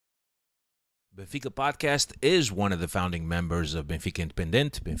Benfica Podcast is one of the founding members of Benfica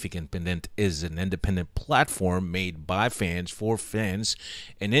Independent. Benfica Independent is an independent platform made by fans for fans,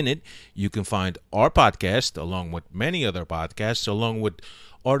 and in it you can find our podcast along with many other podcasts, along with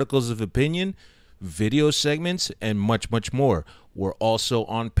articles of opinion, video segments, and much, much more. We're also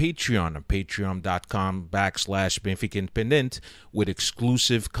on Patreon, patreon.com/Benfica Independent, with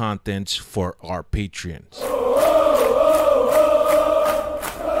exclusive contents for our patrons.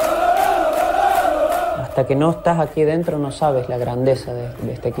 Hasta que no estás aquí dentro no sabes la grandeza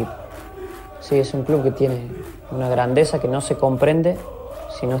de este equipo. Sí, es un club que tiene una grandeza que no se comprende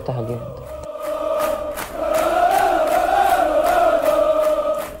si no estás aquí dentro.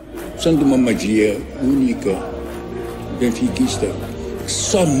 São de uma magia única, benfiquista, que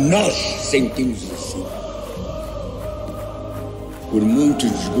só nós sentimos assim. Por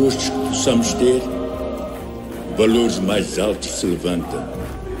muitos desgostos que possamos ter, valores mais altos se levantam.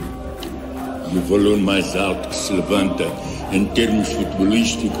 E o valor mais alto que se levanta em termos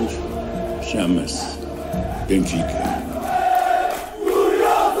futebolísticos chama-se Benfica.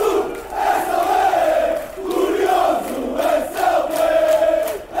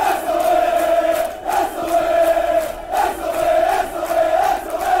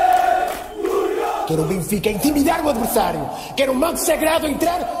 Quero o Benfica intimidar o adversário. Quero um manto sagrado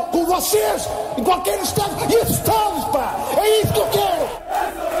entrar com vocês em qualquer estado e assustá-los, pá! É isso que eu quero!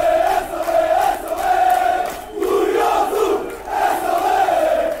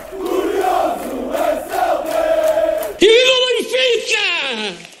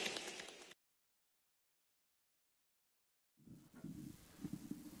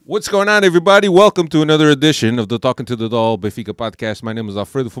 What's going on, everybody? Welcome to another edition of the Talking to the Doll Benfica podcast. My name is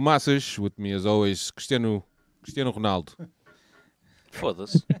Alfredo Fumaças. With me, as always, Cristiano Ronaldo.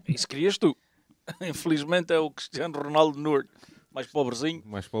 Foda-se. Isso querias tu. Infelizmente é o Cristiano Ronaldo Noord. Mais pobrezinho.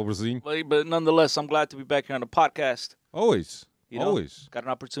 But nonetheless, I'm glad to be back here on the podcast. Always. You know, Always. Got an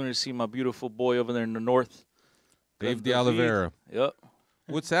opportunity to see my beautiful boy over there in the north. Dave de Oliveira. Yep.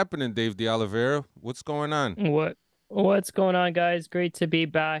 What's happening, Dave de Oliveira? What's going on? What's going on, guys? Great to be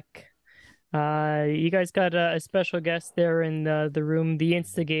back. You guys got a special guest there in the room, the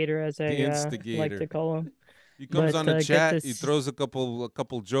instigator, as I like to call him. He comes on the chat, he throws a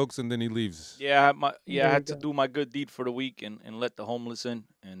couple jokes, and then he leaves. Yeah, I had to do my good deed for the week and let the homeless in,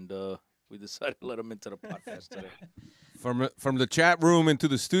 and we decided to let them into the podcast today. From the chat room into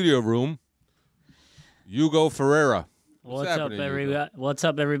the studio room, Hugo Ferreira. What's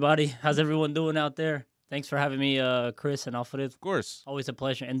up, everybody? How's everyone doing out there? Thanks for having me, Chris and Alfred. Of course. Always a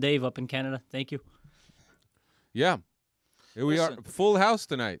pleasure. And Dave up in Canada. Thank you. Yeah. Here we are. Full house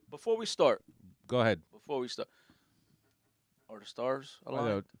tonight. Before we start. Go ahead. Are the stars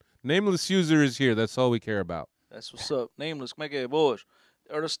aligned? Nameless user is here. That's all we care about. That's what's up. Nameless. Make it boys.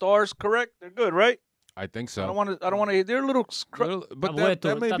 Are the stars correct? They're good, right? I think so. I don't want to. They're a little. But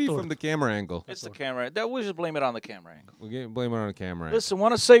that may be from the camera angle. It's the camera. We'll just blame it on the camera angle. We'll blame it on the camera angle. Listen,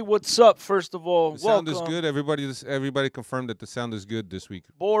 want to say what's up first of all. The sound is good. Everybody confirmed that the sound is good this week.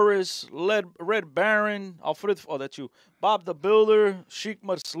 Boris, Red Baron, Alfred. Oh, that's you. Bob the Builder, Sheik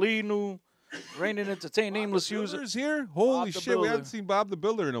Marcelino, Reigning Entertain, Nameless User. Is here? Holy shit! We haven't seen Bob the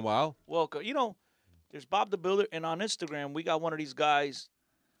Builder in a while. Welcome. You know, there's Bob the Builder, and on Instagram we got one of these guys.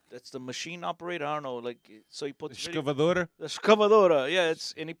 That's the machine operator. I don't know, so he puts Escavadora. The Escavadora, yeah.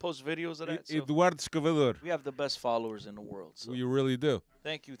 And he posts videos of that. So Eduardo Escavador. we have the best followers in the world. So You really do.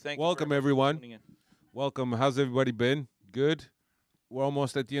 thank you. Welcome, everyone. Welcome. How's everybody been? Good. We're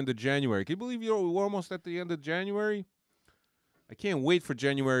almost at the end of January. Can you believe we're almost at the end of January? I can't wait for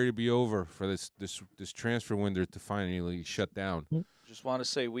January to be over for this transfer window to finally shut down. Just want to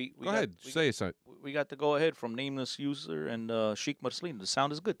say Go ahead. Say something. We got the go ahead from Nameless User and Sheik Marcelino. The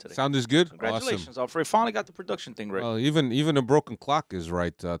sound is good today. Sound is good. Congratulations, Awesome. Alfred. Finally got the production thing right. Well, even a broken clock is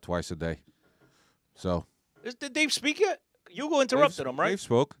right twice a day. So. Did Dave speak yet? Hugo interrupted him, right? Dave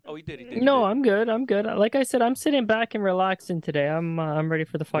spoke. Oh, he did. No, I'm good. Like I said, I'm sitting back and relaxing today. I'm ready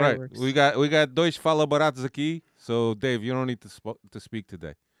for the fireworks. Right. We got dois falaboratos aqui. So Dave, you don't need to speak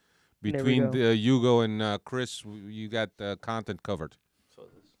today. Between Hugo and Chris, you got content covered.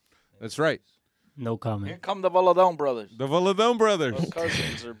 That's right. No comment. Here come the Valadão brothers. The Valadão brothers. Or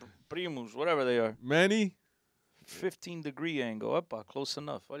cousins or primos, whatever they are. Manny? 15-degree angle. Opa, close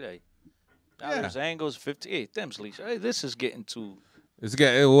enough. Olha aí. Now Yeah. there's angles 58. Thames Leash. Hey, this is getting too.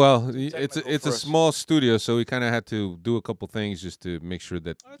 It's a small studio, so we kind of had to do a couple things just to make sure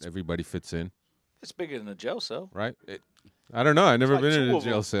that everybody fits in. It's bigger than a jail cell. Right? I don't know. I've never It's been like in two a of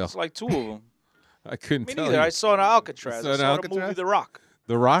jail them. cell. It's like two of them. I couldn't Me tell neither. you. I saw it in Alcatraz. You saw it I in saw the Alcatraz? movie The Rock.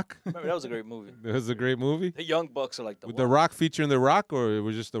 The Rock? Remember, that was a great movie. It was a great movie? The Young Bucks are like With The Rock featuring The Rock, or it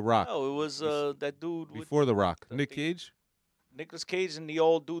was just The Rock? No, it was that dude. Before The Rock. Nick Cage? Nicolas Cage and the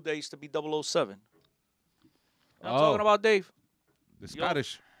old dude that used to be 007. I'm talking about, Dave. The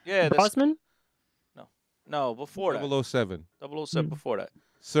Scottish. Yeah. Brosnan? No, before that. 007. 007 before that.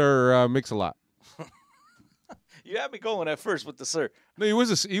 Sir Mix-a-Lot. You had me going at first with the sir. No, he was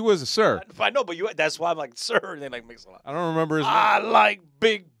a sir. I know, but that's why I'm like, sir, and then like Mix-a-Lot. I don't remember his name. I like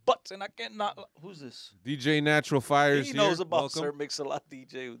big butts, and I can't not. Who's this? DJ Natural Fires He here. knows about Welcome. Sir Mix-a-Lot.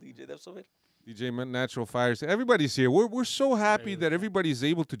 DJ, that's so it. DJ Natural Fires. Everybody's here. We're so happy that everybody's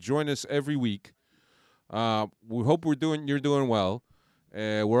able to join us every week. We hope you're doing well.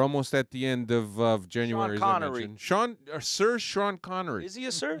 We're almost at the end of January. Sean Connery. Sir Sean Connery. Is he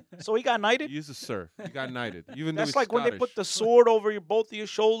a sir? So he got knighted? He is a sir. He got knighted. Even That's though like he's when they Scottish. put the sword over both of your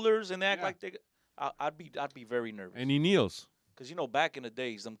shoulders and act like they. I'd be very nervous. And he kneels. Because back in the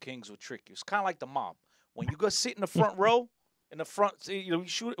days, them kings would trick you. It's kind of like the mob. When you go sit in the front row, in the front, you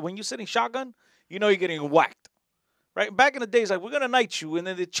shoot. When you're sitting shotgun, you're getting whacked. Right? Back in the days, like, we're gonna knight you, and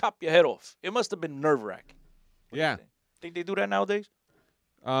then they chop your head off. It must have been nerve-wracking. Yeah. Think they do that nowadays?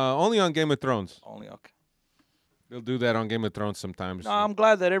 Only on Game of Thrones. Only, okay. They'll do that on Game of Thrones sometimes. No, I'm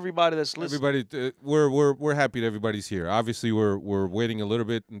glad that everybody that's listening. Everybody, we're happy that everybody's here. Obviously, we're waiting a little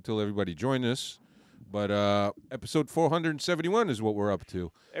bit until everybody joins us, but episode 471 is what we're up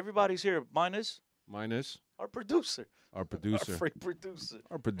to. Everybody's here. Minus our producer. Our producer. Our free producer.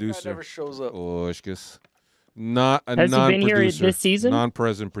 Our producer. That never shows up. Oshkas. Not a Has he been here non-producer. this season?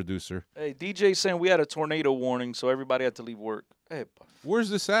 Non-present producer. Hey, DJ saying we had a tornado warning, so everybody had to leave work. Hey, where's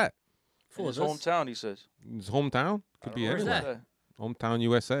this at? In his hometown, he says. His hometown? Could be anywhere. Hometown,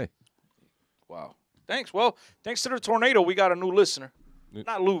 USA. Wow. Thanks. Well, thanks to the tornado, we got a new listener.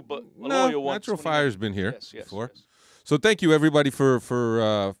 Not Lou, but a loyal one. Natural Fire's been here before. Yes. So thank you everybody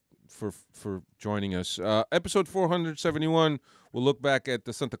for joining us. Episode 471. We'll look back at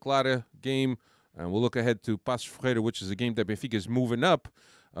the Santa Clara game, and we'll look ahead to Paços Ferreira, which is a game that Benfica is moving up.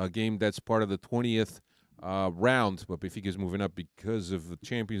 A game that's part of the 20th round, but Benfica is moving up because of the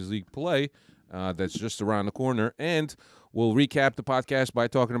Champions League play that's just around the corner. And we'll recap the podcast by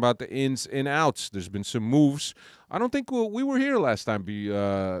talking about the ins and outs. There's been some moves. I don't think we were here last time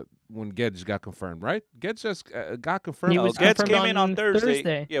when Geddes got confirmed, right? Geddes just got confirmed. Geddes came in on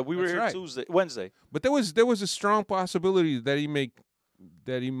Thursday. Yeah, we were here Wednesday. But there was a strong possibility that he might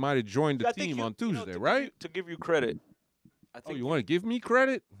have joined the team on Tuesday, right? To give you credit. You want to give me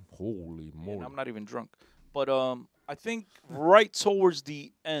credit? Holy moly. I'm not even drunk. But I think right towards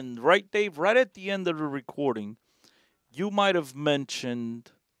the end, right, Dave? Right at the end of the recording, you might have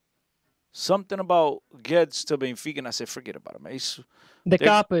mentioned something about Geddes to Benfica, and I said, forget about him. The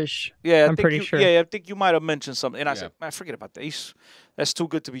Capas. Yeah, I'm pretty sure. Yeah, I think you might have mentioned something. And I said, man, forget about that. That's too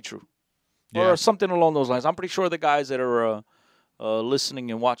good to be true. Or something along those lines. I'm pretty sure the guys that are listening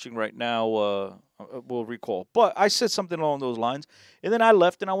and watching right now will recall. But I said something along those lines. And then I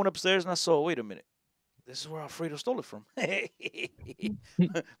left and I went upstairs and I saw, wait a minute. This is where Alfredo stole it from.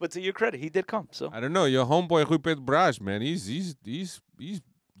 But to your credit, he did come. So I don't know. Your homeboy Rui Pedro Braz, man, he's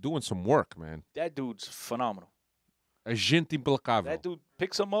doing some work, man. That dude's phenomenal. Agente implacável. That dude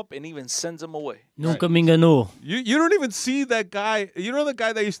picks him up and even sends him away. Nunca me enganou. You don't even see that guy. You know the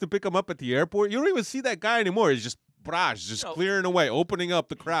guy that used to pick him up at the airport? You don't even see that guy anymore. It's just Braz, just clearing away, opening up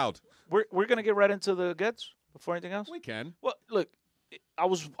the crowd. We're going to get right into the Geddes before anything else? We can. Well, look,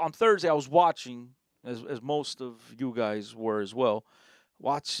 on Thursday, I was watching, as most of you guys were as well,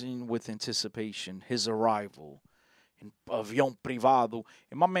 watching with anticipation his arrival in avião privado.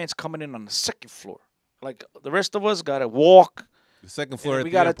 And my man's coming in on the second floor. Like, the rest of us got to walk. The second floor at we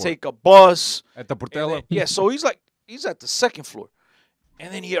the got to airport. take a bus. At the Portela? Yeah, so he's at the second floor.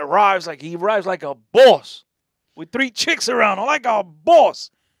 And then he arrives like a boss with 3 chicks around him, like a boss.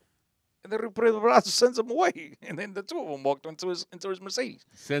 And then Rui sends him away. And then the two of them walked into his Mercedes.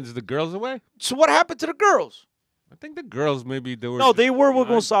 Sends the girls away? So what happened to the girls? I think the girls maybe they were. No, they were with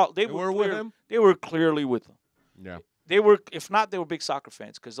Gonçalo. They were with him? They were clearly with him. Yeah. They were, if not, they were big soccer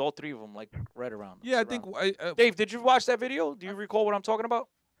fans because all 3 of them right around. Yeah, I think. Dave, did you watch that video? Do you recall what I'm talking about?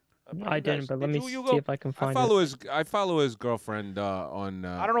 I didn't, but let me see if I can find I follow his girlfriend on.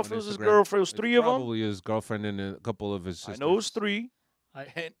 I don't know if it was Instagram. his girlfriend. It was 3 of them. Probably his girlfriend and a couple of his sisters. I know it was 3.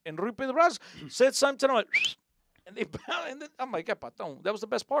 And Rui Pedro Braz said something to them, and they and I'm like, that was the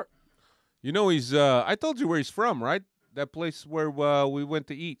best part. You know, he's. I told you where he's from, right? That place where we went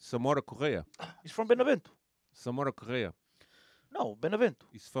to eat, Samora Correia. He's from Benevento. Samora Correia. No, Benevento.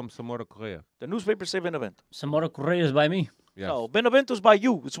 He's from Samora Correia. The newspapers say Benevento. Samora Correia is by me. Yes. No, Benevento's by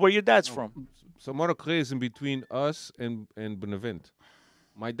you. It's where your dad's from. Samora Correia is in between us and Benevento.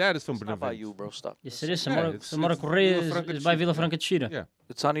 My dad is from It's not Benevento. by you, bro. Stop. Yes, it is. Yeah, Samora it's Correa Villa is by Villa Francachira. Francachira. Yeah.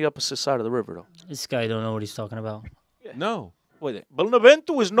 It's on the opposite side of the river, though. This guy don't know what he's talking about. No. Wait,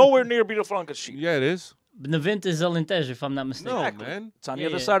 Benevento is nowhere near Villa Francachira. Yeah, it is. Benevento is Alentejo, if I'm not mistaken. No, Exactly. man. It's on the Yeah,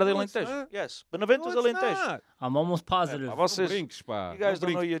 other yeah. side of the No, it's Alentejo. not. Yes, Benevento is No, it's Alentejo. not. I'm almost positive. Pra vocês, Brinques, pá. you guys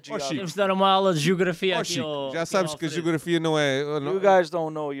don't know your Ó, Chico, geography. Temos de dar uma aula de geografia ó, aqui. Chico, já sabes que a geografia não é... You guys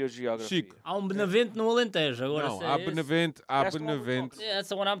don't know your geography. Chico. Há Benevento no Alentejo. Agora Não, se há é esse- Benevento, há That's the one we're Benevento. talking Yeah, that's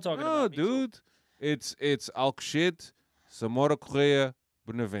the one I'm talking No, about. dude. It's Alcochete, Samora Correa,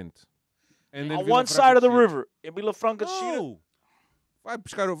 Benevento. And then On Villa one side of the Francachira. river, in Villa Francachira. No.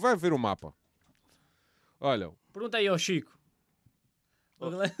 Vai ver o mapa. Olha. Pergunta aí ao Chico.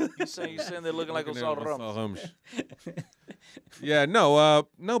 You saying they're looking like Looking Gonçalo at Ramos. Gonçalo Ramos. Yeah,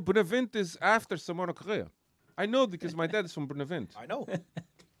 no, Benevento is after Samora Correa. I know because my dad is from Benevento. I know.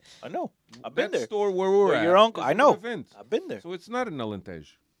 I've been That there. store where we're Where at your uncle- is I know. Benevento. I've been there. So it's not in Alentejo.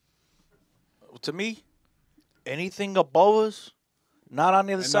 To me, anything above us, not on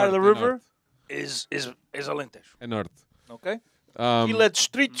the other And side of the north, and river, north. is Alentejo. É norte. Okay? Aquilo é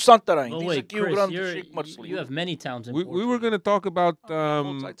distrito de Santarém. Oh, Diz wait, aqui o Chris, grande you're, Chico Marcelino. you have many towns in We Portugal. were going to talk about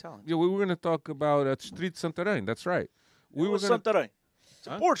multi-talent. we were going to talk about Street Santarém. That's right. We were What's going to Santarém? It's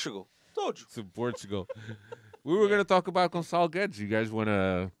in Huh? Portugal. Told you. to Portugal. We were going to talk about Gonçalo Guedes. You guys want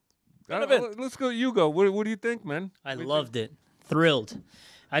to Benevento. let's go. You go. What do you think, man? I loved it. Thrilled.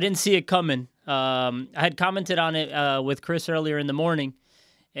 I didn't see it coming. I had commented on it with Chris earlier in the morning,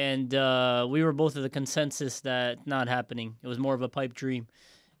 and we were both of the consensus that not happening. It was more of a pipe dream.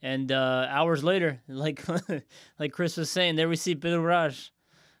 And hours later, like like Chris was saying, there we see Pedro Raj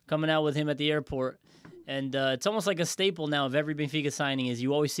coming out with him at the airport. And it's almost like a staple now of every Benfica signing is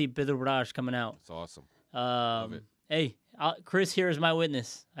you always see Pedro Raj coming out. It's awesome. It. Hey, Chris here is my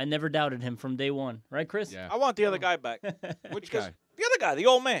witness. I never doubted him from day one. Right, Chris? Yeah. I want the other guy back. Which Because guy? the other guy, the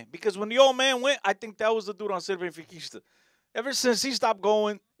old man. Because when the old man went, I think that was the dude on Ser Benfiquista. Ever since he stopped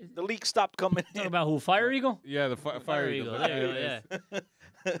going, the leak stopped coming Talking in. about who? Fire Eagle? Yeah, the Fire Eagle. There you go, yeah.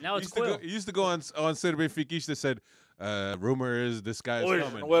 Now it's Quill. He used to go on Ser Benfiquista that said, rumor is this guy is Hoje,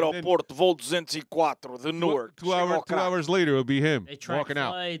 coming. no And then aeroporto, voo 204 de Newark. two hours later, it'll be him They track walking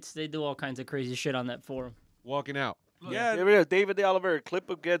out. flights. They do all kinds of crazy shit on that forum. Walking out. Yeah, there it is. David de Oliveira, clip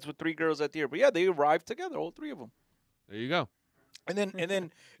of Geds with 3 girls at the airport. Yeah, they arrived together, all 3 of them. There you go. And then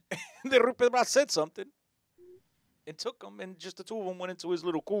then Rupert Bras said something and took them, and just the 2 of them went into his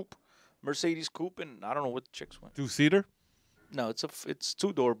little coupe, Mercedes coupe, and I don't know what the chicks went. 2-seater? No, it's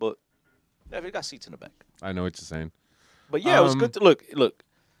 2-door, but yeah, it got seats in the back. I know what you're saying. But yeah, it was good to look.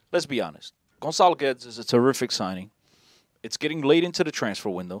 Let's be honest. Gonçalo Guedes is a terrific signing. It's getting late into the transfer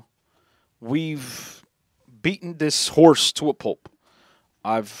window. We've beaten this horse to a pulp.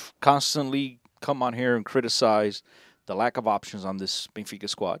 I've constantly come on here and criticized the lack of options on this Benfica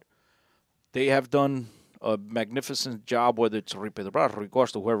squad. They have done a magnificent job, whether it's Rui Pedro Braz, Rui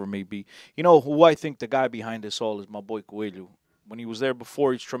Costa, whoever it may be. You know who I think the guy behind this all is? My boy Coelho. When he was there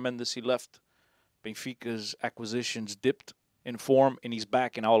before, he's tremendous. He left. Benfica's acquisitions dipped in form, and he's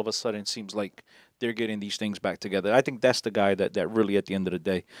back, and all of a sudden it seems like they're getting these things back together. I think that's the guy that really, at the end of the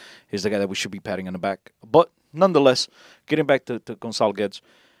day, is the guy that we should be patting on the back. But nonetheless, getting back to Gonçalo Guedes,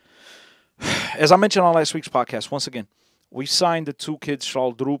 as I mentioned on last week's podcast, once again, we signed the 2 kids,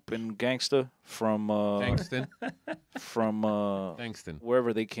 Charles Drup and Gangsta, from Langston.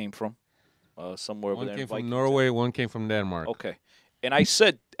 wherever they came from, somewhere over One there. came in from Vikings. Norway, one came from Denmark. Okay. And I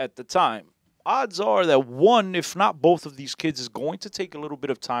said at the time, odds are that one, if not both of these kids, is going to take a little bit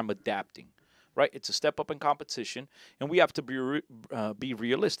of time adapting, right? It's a step up in competition, and we have to be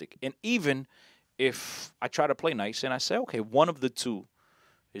realistic. And even if I try to play nice and I say, okay, one of the 2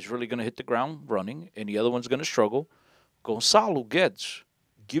 is really going to hit the ground running and the other one's going to struggle, Gonçalo Guedes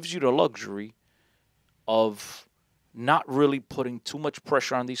gives you the luxury of not really putting too much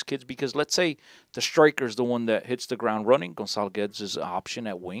pressure on these kids, because let's say the striker is the one that hits the ground running. Gonçalo Guedes is an option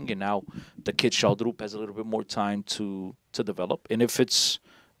at wing, and now the kid Sheldrup has a little bit more time to develop. And if it's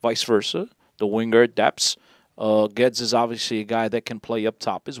vice versa, the winger adapts. Guedes is obviously a guy that can play up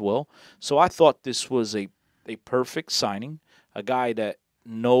top as well. So I thought this was a perfect signing, a guy that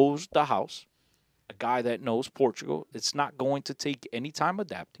knows the house, a guy that knows Portugal. It's not going to take any time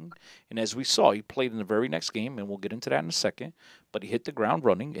adapting. And as we saw, he played in the very next game, and we'll get into that in a second. But he hit the ground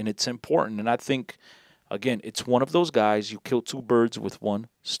running, and it's important. And I think, again, it's one of those guys, you kill 2 birds with 1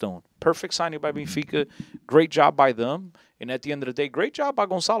 stone. Perfect signing by Benfica. Great job by them. And at the end of the day, great job by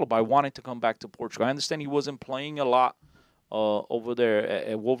Gonçalo by wanting to come back to Portugal. I understand he wasn't playing a lot over there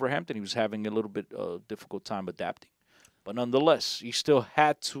at Wolverhampton. He was having a little bit difficult time adapting. But nonetheless, he still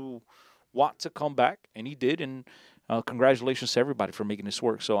had to want to come back, and he did. And congratulations to everybody for making this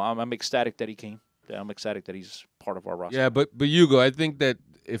work. So I'm ecstatic that he came. I'm ecstatic that he's part of our roster. Yeah, but Hugo, I think that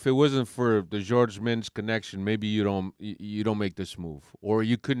if it wasn't for the George Mendes connection, maybe you don't make this move, or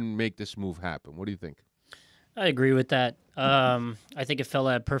you couldn't make this move happen. What do you think? I agree with that. I think it fell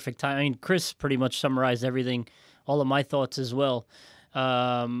at perfect time. I mean, Chris pretty much summarized everything, all of my thoughts as well.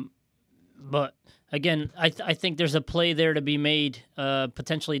 But again, I think there's a play there to be made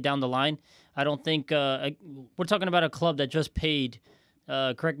potentially down the line. I don't think we're talking about a club that just paid.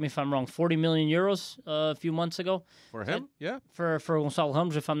 Correct me if I'm wrong. 40 million euros a few months ago for him. Yeah, for Gonçalo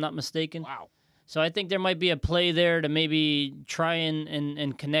Ramos, if I'm not mistaken. Wow. So I think there might be a play there to maybe try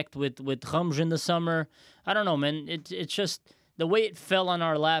and connect with Ramos in the summer. I don't know, man. It's just the way it fell on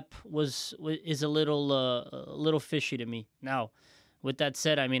our lap is a little fishy to me. Now, with that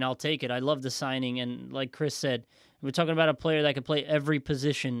said, I mean, I'll take it. I love the signing, and like Chris said, we're talking about a player that can play every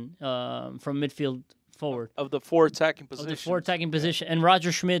position from midfield forward. Of the four attacking positions. And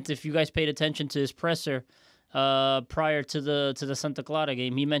Roger Schmidt, if you guys paid attention to his presser prior to the Santa Clara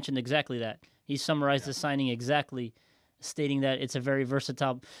game, he mentioned exactly that. He summarized the signing exactly, stating that it's a very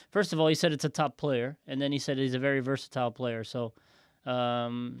versatile. First of all, he said it's a top player, and then he said he's a very versatile player. So,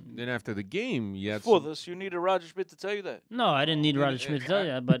 then after the game, you needed Roger Schmidt to tell you that. No, I didn't need Roger Schmidt to tell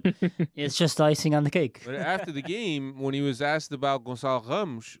you that, but it's just icing on the cake. But after the game, when he was asked about Gonçalo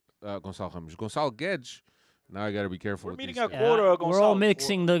Guedes. Now I got to be careful. We're with meeting these a things. quarter of Gonçalo. We're all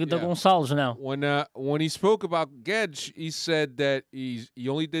mixing the Gonçalves now. When he spoke about Guedes, he said that he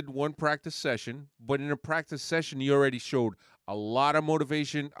only did one practice session, but in a practice session he already showed a lot of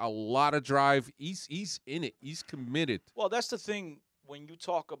motivation, a lot of drive. He's in it. He's committed. Well, that's the thing when you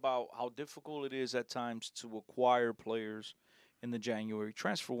talk about how difficult it is at times to acquire players in the January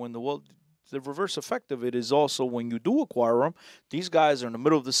transfer window. Well, the reverse effect of it is also when you do acquire them, these guys are in the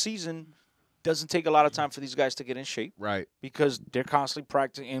middle of the season. Doesn't take a lot of time for these guys to get in shape. Right. Because they're constantly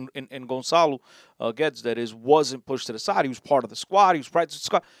practicing. And Gonçalo Guedes, that is, wasn't pushed to the side. He was part of the squad. He was practicing the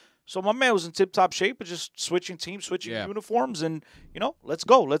squad. So my man was in tip-top shape, but just switching teams, switching uniforms, and, let's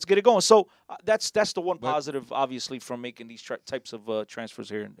go. Let's get it going. So that's the one positive, obviously, from making these types of transfers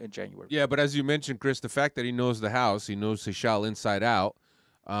here in January. Yeah, but as you mentioned, Chris, the fact that he knows the house, he knows Seychelles inside out,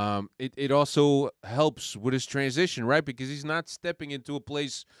 it also helps with his transition, right? Because he's not stepping into a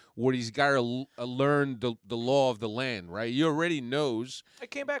place where he's got to learn the law of the land, right? He already knows. I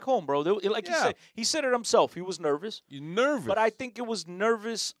came back home, bro. Like he said it himself. He was nervous. You're nervous. But I think it was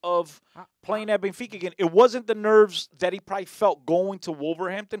nervous of playing at Benfica again. It wasn't the nerves that he probably felt going to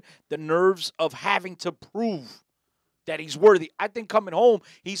Wolverhampton, the nerves of having to prove that he's worthy. I think coming home,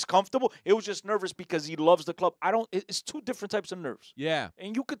 he's comfortable. It was just nervous because he loves the club. It's two different types of nerves. Yeah.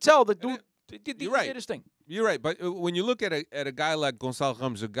 And you could tell the dude did his thing. You're right. But when you look at a guy like Gonçalo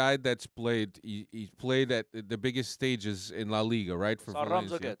Ramos, a guy that's played, he's played at the biggest stages in La Liga, right? For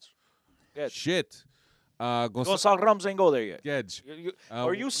Valencia. Guedes. Shit. Gonçalo Ramos ain't go there yet. Guedes.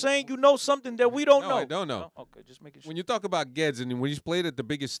 Are you saying you know something that we don't know? I don't know. No? Okay, just making sure. When you talk about Guedes, and when he's played at the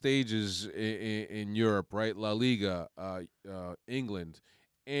biggest stages in Europe, right? La Liga, England,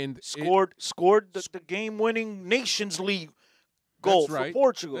 and scored the game-winning Nations League goal for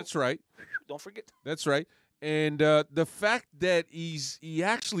Portugal. That's right. Don't forget. That's right. And the fact that he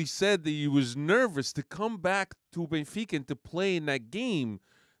actually said that he was nervous to come back to Benfica and to play in that game,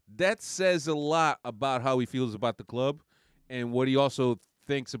 that says a lot about how he feels about the club and what he also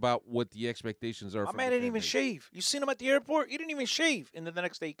thinks about what the expectations are. My man didn't even shave. You seen him at the airport? He didn't even shave. And then the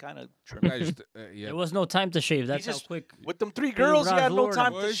next day he kind of trimmed. There was no time to shave. That's how quick. With them three girls, he had no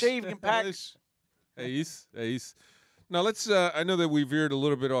time to shave and pack. Now, let's I know that we veered a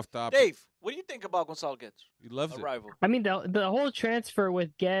little bit off topic. Dave, what do you think about Gonçalo Guedes? He loves arrival. I mean, the whole transfer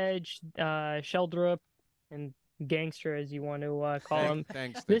with Guedes, Sheldrup, and Gangster, as you want to call him.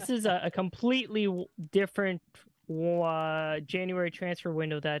 Thanks. This is a completely different January transfer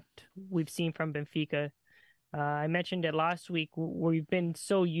window that we've seen from Benfica. I mentioned it last week. We've been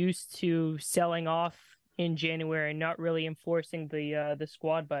so used to selling off in January and not really enforcing the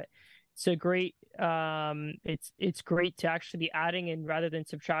squad, but it's a great. It's great to actually be adding and rather than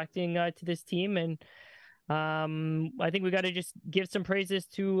subtracting to this team, and I think we got to just give some praises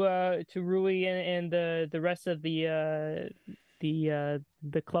to Rui and the rest of the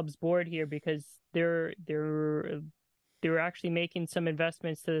club's board here, because they're actually making some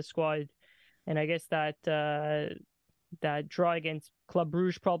investments to the squad, and I guess that draw against Club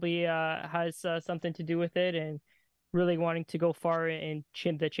Brugge probably has something to do with it, and really wanting to go far in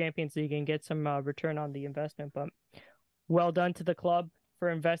the Champions League and get some return on the investment. But well done to the club for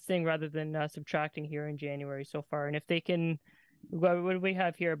investing rather than subtracting here in January so far. And if they can what do we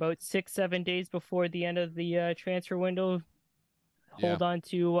have here? About 6-7 days before the end of the transfer window. Hold on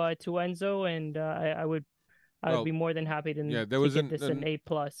to Enzo, and I would be more than happy to give this an A+.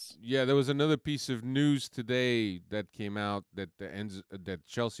 Yeah, there was another piece of news today that came out that that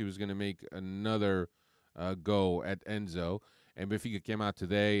Chelsea was going to make another go at Enzo, and Benfica came out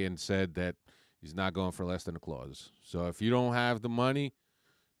today and said that he's not going for less than a clause. So if you don't have the money,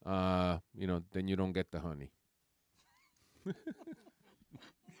 then you don't get the honey.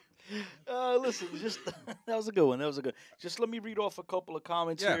 Listen, that was a good one. Just let me read off a couple of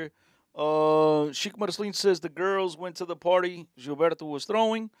comments here. Chico Marcelin says the girls went to the party Gilberto was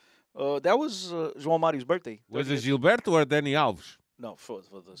throwing. That was João Mario's birthday. Was it Gilberto or Dani Alves? No, for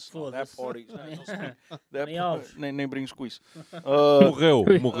that party. Nem brinco com isso.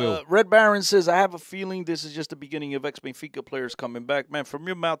 Morreu. Red Baron says, I have a feeling this is just the beginning of ex-Benfica players coming back. Man, from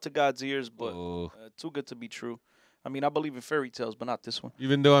your mouth to God's ears, but too good to be true. I mean, I believe in fairy tales, but not this one.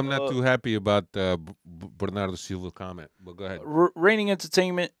 Even though I'm not too happy about Bernardo Silva's comment, but go ahead. Reigning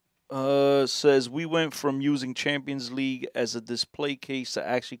Entertainment says, we went from using Champions League as a display case to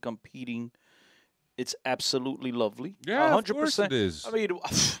actually competing. It's absolutely lovely. Yeah, 100%. Of course it is.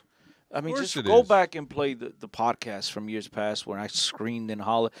 I mean, just go back and play the podcast from years past when I screamed and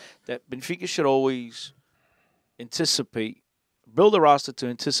hollered that Benfica should always build a roster to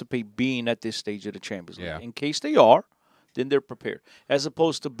anticipate being at this stage of the Champions League. Yeah. In case they are, then they're prepared. As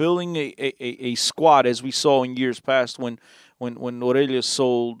opposed to building a squad, as we saw in years past when Orelha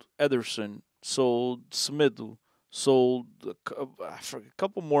sold Ederson, sold Smidu, sold a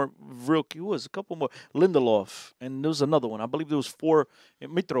couple more Lindelof, and there was another one. I believe there was 4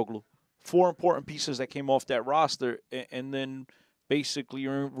 Mitroglou, 4 important pieces that came off that roster, and then basically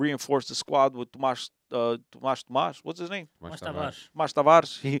reinforced the squad with Tomas. What's his name? Tomas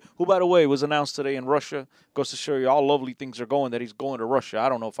Tavares, who, by the way, was announced today in Russia. Goes to show you how lovely things are going, that he's going to Russia. I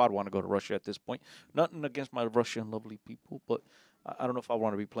don't know if I'd want to go to Russia at this point. Nothing against my Russian lovely people, but I don't know if I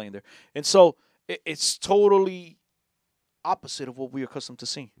want to be playing there. And so it's totally opposite of what we're accustomed to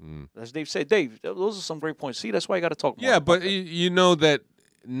seeing. As Dave said, those are some great points. See, that's why you got to talk more. Yeah, but you know that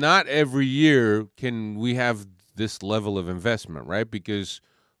not every year can we have this level of investment, right? Because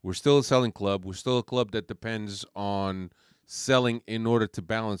we're still a selling club. We're still a club that depends on selling in order to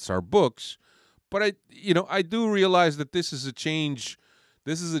balance our books. But I do realize that this is a change.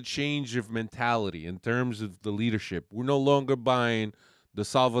 This is a change of mentality in terms of the leadership. We're no longer buying the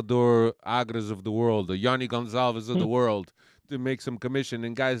Salvador Agras of the world, the Yanni Gonzalez of the world to make some commission,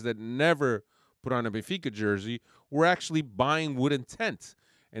 and guys that never put on a Benfica jersey. We're actually buying with intent.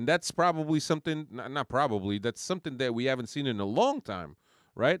 And that's probably something, not probably, that's something that we haven't seen in a long time,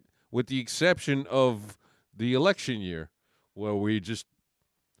 right? With the exception of the election year where we just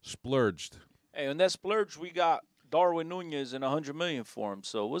splurged. Hey, on that splurge, we got Darwin Nunez and $100 million for him,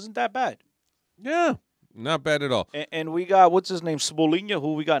 so it wasn't that bad. Yeah, not bad at all. And we got, what's his name, Cebolinha,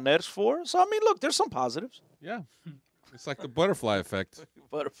 who we got Neres for. So, I mean, look, there's some positives. Yeah. It's like the butterfly effect.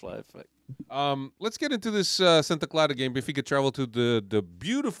 Butterfly effect. Let's get into this Santa Clara game. Benfica traveled to the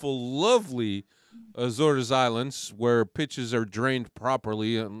beautiful, lovely Azores Islands, where pitches are drained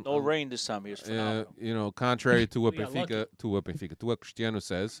properly. No rain this time. It's phenomenal. Contrary to what what Cristiano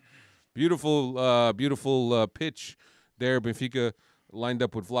says. Beautiful pitch there. Benfica lined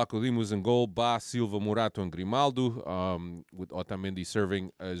up with Vlaco Dimos in goal, Bas, Silva, Morato, and Grimaldo, with Otamendi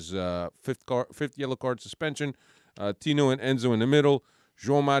serving as fifth yellow card suspension. Tino and Enzo in the middle,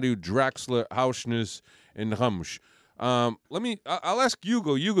 João Mario, Draxler, Hausnes, and Ramos. I'll ask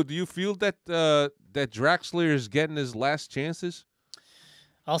Hugo. Hugo, do you feel that that Draxler is getting his last chances?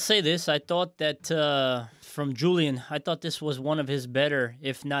 I'll say this. I thought that from Julian, I thought this was one of his better,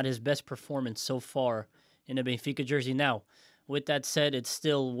 if not his best performance so far in a Benfica jersey. Now, with that said, it's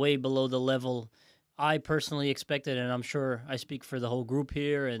still way below the level I personally expected, and I'm sure I speak for the whole group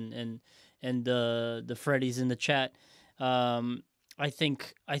here and the Freddies in the chat. I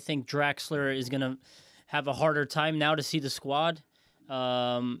think Draxler is gonna have a harder time now to see the squad.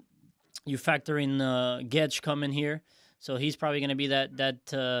 You factor in Gedge coming here, so he's probably gonna be that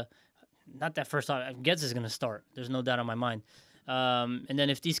not that first time. Gedge is gonna start. There's no doubt in my mind. And then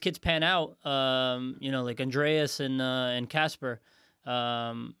if these kids pan out, like Andreas and Casper,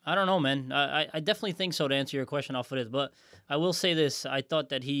 I don't know, man. I definitely think so, to answer your question off of this. But I will say this: I thought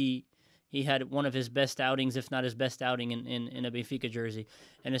that he had one of his best outings, if not his best outing, in a Benfica jersey,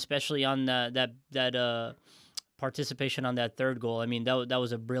 and especially on that participation on that third goal. I mean, that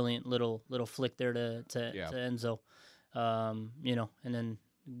was a brilliant little flick there to Enzo, and then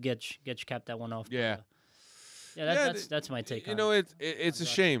Getch capped that one off. Yeah. Yeah, that's my take. You know, it's a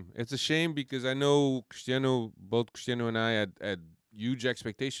shame. It's a shame because I know both Cristiano and I had huge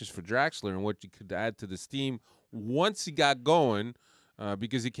expectations for Draxler and what he could add to this team once he got going,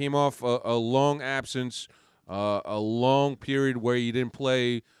 because he came off a long absence, a long period where he didn't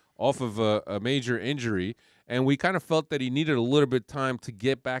play off of a major injury, and we kind of felt that he needed a little bit of time to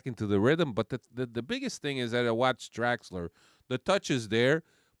get back into the rhythm. But the biggest thing is that I watched Draxler. The touch is there,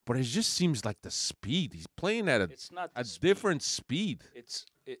 but it just seems like the speed. He's playing at a different speed.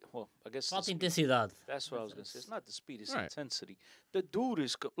 Well, I guess Falta intensidad. That's what I was going to say. It's not the speed, it's intensity. The dude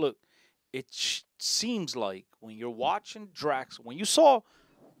is look. It seems like when you're watching Draxler, when you saw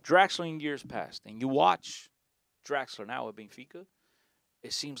Draxler in years past, and you watch Draxler now at Benfica,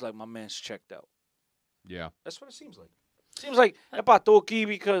 it seems like my man's checked out. Yeah, that's what it seems like. Seems like estou aqui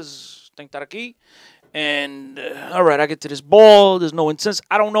because tenho que estar aqui, and all right, I get to this ball. There's no intense.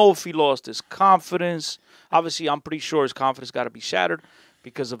 I don't know if he lost his confidence. Obviously, I'm pretty sure his confidence got to be shattered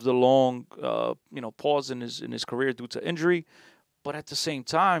because of the long, pause in his career due to injury. But at the same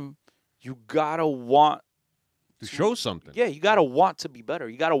time, you gotta want to show something. Yeah, you gotta want to be better.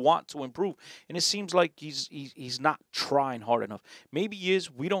 You gotta want to improve. And it seems like he's not trying hard enough. Maybe he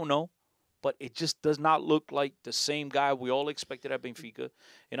is. We don't know. But it just does not look like the same guy we all expected at Benfica.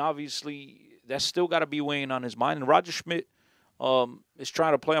 And obviously, that's still got to be weighing on his mind. And Roger Schmidt is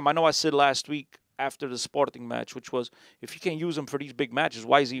trying to play him. I know I said last week after the Sporting match, which was, if you can't use him for these big matches,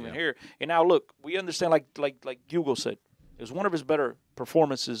 why is he even here? And now, look, we understand, like Hugo said, it was one of his better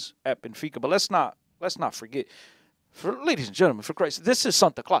performances at Benfica. But let's not forget, ladies and gentlemen, for Christ, this is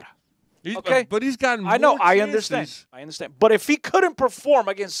Santa Clara. Okay, but he's gotten more I know, chances. I understand. But if he couldn't perform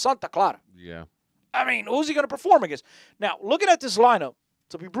against Santa Clara, I mean, who's he going to perform against? Now, looking at this lineup,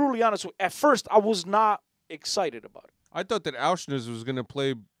 to be brutally honest with you, at first I was not excited about it. I thought that Auschwitz was going to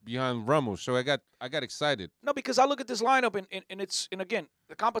play behind Ramos, so I got excited. No, because I look at this lineup and again,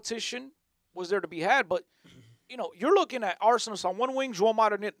 the competition was there to be had, but you're looking at Arsenal on one wing, João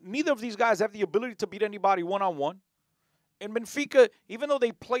Mario. Neither of these guys have the ability to beat anybody one-on-one. And Benfica, even though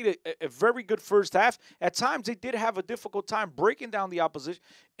they played a very good first half, at times they did have a difficult time breaking down the opposition.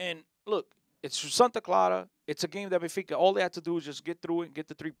 And look, it's Santa Clara. It's a game that Benfica, all they had to do is just get through it and get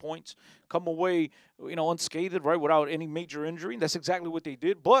the 3 points, come away, unscathed, right, without any major injury. And that's exactly what they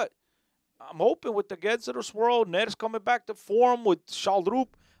did. But I'm hoping with the Guedes that are swirled, Neres coming back to form with Schaldrup,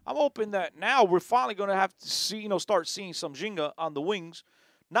 I'm hoping that now we're finally going to have to see, start seeing some Ginga on the wings.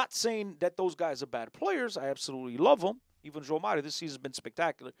 Not saying that those guys are bad players. I absolutely love them. Even João Mario, this season's been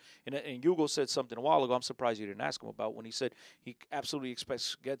spectacular. And Hugo said something a while ago I'm surprised you didn't ask him about when he said he absolutely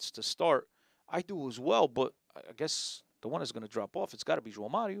expects Guedes to start. I do as well, but I guess the one that's going to drop off, it's got to be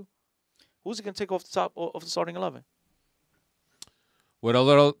João Mario. Who's he going to take off the top of the starting 11?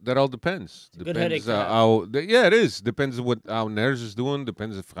 Well, that all depends. Good headache. It is. Depends on how Neres is doing.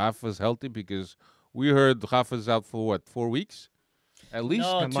 Depends if Rafa's healthy, because we heard Rafa's out for 4 weeks? At least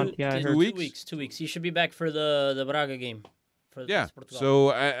no, a month. Yeah, 2 weeks. 2 weeks. He should be back for the Braga game.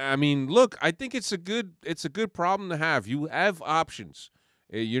 So I mean, look, I think it's a good problem to have. You have options.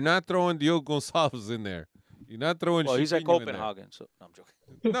 You're not throwing Diogo Gonçalves in there. You're not throwing. Well, he's at Copenhagen, so no, I'm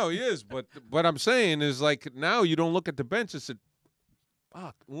joking. No, he is, but what I'm saying is, like, now you don't look at the bench and say,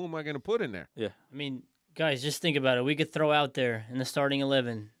 "Fuck, who am I going to put in there?" Yeah, I mean, guys, just think about it. We could throw out there in the starting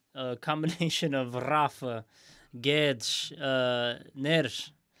 11 a combination of Rafa, Guedes,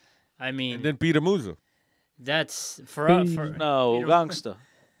 Neres. I mean, and then Peter Musa. That's Gangster.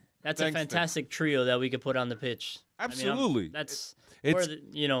 That's a fantastic trio that we could put on the pitch. Absolutely, that's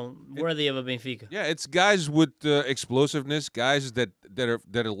worthy of a Benfica. Yeah, it's guys with explosiveness, guys that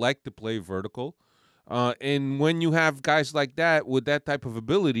like to play vertical, and when you have guys like that with that type of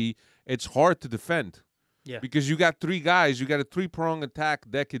ability, it's hard to defend. Yeah, because you got three guys, you got a 3-prong attack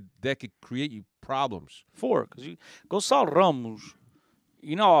that could create you problems. 4, because Gonçalo Ramos.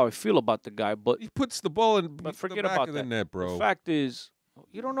 You know how I feel about the guy, but he puts the ball in. But forget the back about of that. The net, bro. The fact is,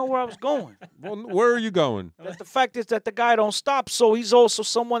 you don't know where I was going. Well, where are you going? The fact is that the guy don't stop, so he's also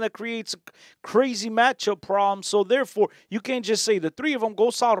someone that creates a crazy matchup problem. So therefore, you can't just say the three of them.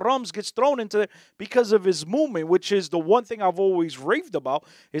 Gonçalo Ramos gets thrown into there because of his movement, which is the one thing I've always raved about,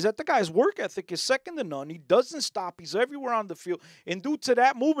 is that the guy's work ethic is second to none. He doesn't stop. He's everywhere on the field. And due to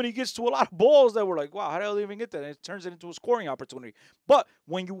that movement, he gets to a lot of balls that were like, wow, how the hell did he even get that? And it turns it into a scoring opportunity. But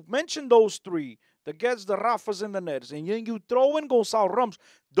when you mention those three, the Guedes, the Rafas, and the Neres, and you throw in Gonçalo Ramos,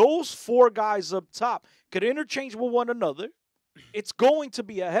 those 4 guys up top could interchange with one another. It's going to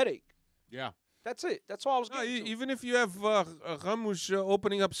be a headache. Yeah. That's it. That's all I was getting to. Even if you have Ramos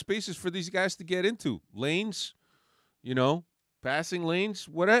opening up spaces for these guys to get into. Lanes, passing lanes.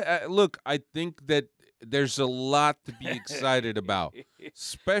 Look, I think that there's a lot to be excited about,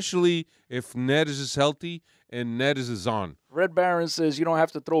 especially if Neres is healthy and Neres is on. Red Baron says you don't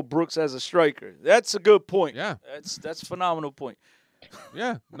have to throw Brooks as a striker. That's a good point. Yeah. That's a phenomenal point.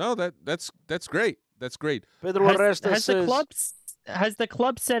 Yeah, no, that's great. That's great. Pedro Arresta says... Has the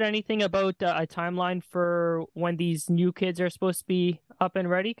club said anything about a timeline for when these new kids are supposed to be up and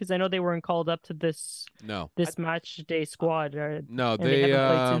ready? Because I know they weren't called up to this match day squad. No, they haven't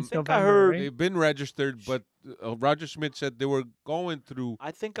played since November, I heard right? they've been registered, but Roger Schmidt said they were going through. I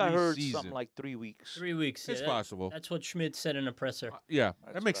think I heard something like 3 weeks. 3 weeks. It's possible. That's what Schmidt said in a presser.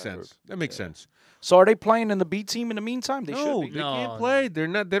 That makes sense. That makes sense. So are they playing in the B team in the meantime? They should be. They can't play. They're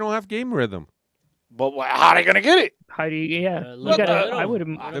not. They don't have game rhythm. But how are they gonna get it? How do you? Yeah, I would.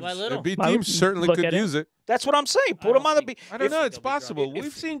 The B team certainly could use it. That's what I'm saying. Put them on the B. I don't know. It's possible.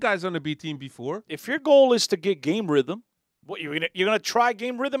 We've seen guys on the B team before. If your goal is to get game rhythm, what you're gonna try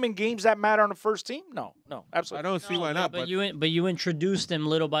game rhythm in games that matter on the first team? No, absolutely. I don't see why not. But you introduced them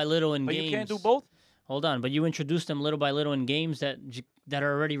little by little in games. But you can't do both. Hold on, but you introduced them little by little in games that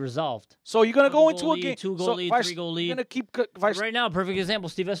are already resolved. So you're gonna go into a game, 2-goal lead, 3-goal lead. You're gonna keep. Right now, perfect example.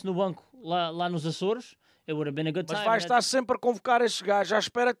 Se estivesse no banco lá nos Açores, it would have been a good time. Mas vai estar sempre a convocar esses gajos. Já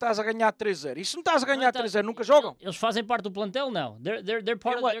espera que estás a ganhar 3-0. E se não estás a ganhar 3-0, nunca jogam. Eles fazem parte do plantel now. They're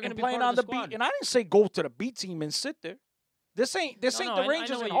part of. They're going to be part on of the squad. B. And I didn't say go to the B team and sit there. This ain't the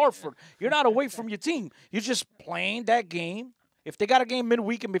Rangers in Hartford. You're not away from your team. You're just playing that game. If they got a game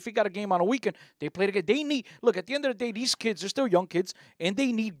midweek and if they got a game on a weekend, they play the game. They need, look, at the end of the day, these kids are still young kids, and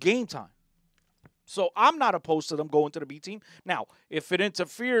they need game time. So I'm not opposed to them going to the B team. Now, if it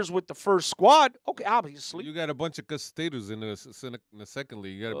interferes with the first squad, okay, obviously. You got a bunch of custodians in the second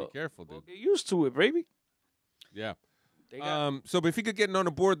league. You got to be careful, dude. Well, get used to it, baby. Yeah. So Benfica getting on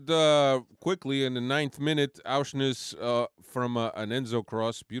the board quickly in the 9th minute. Auschnitz from an Enzo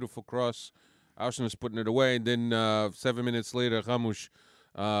cross, beautiful cross. Auschnitz putting it away. And then 7 minutes later, Ramush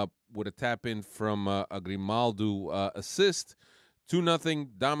with a tap in from a Grimaldo assist. 2-0,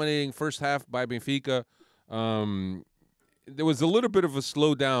 dominating first half by Benfica. There was a little bit of a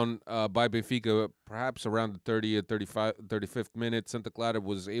slowdown by Benfica, perhaps around the 30th, 35th minute. Santa Clara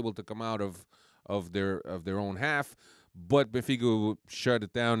was able to come out of their own half, but Benfica shut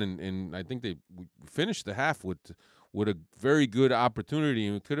it down, and I think they finished the half with a very good opportunity,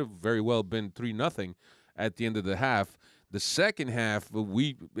 and it could have very well been 3-0 at the end of the half. The second half,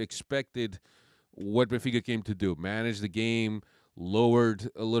 we expected what Benfica came to do: manage the game, lowered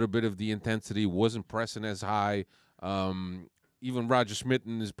a little bit of the intensity, wasn't pressing as high. Even Roger Schmidt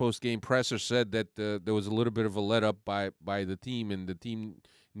in his post-game presser said that there was a little bit of a let-up by the team, and the team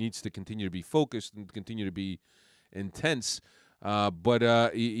needs to continue to be focused and continue to be intense.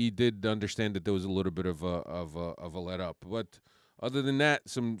 But he did understand that there was a little bit of a let-up. But other than that,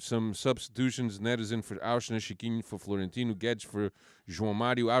 some substitutions. Neres in for Auschnitz, Chiquinho for Florentino, Guedes for João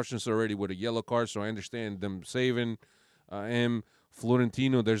Mario. Auschnitz already with a yellow card, so I understand them saving him.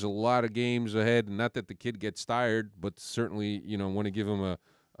 Florentino, there's a lot of games ahead. Not that the kid gets tired, but certainly want to give him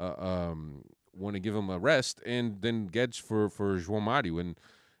a rest. And then Guedes for João Mario.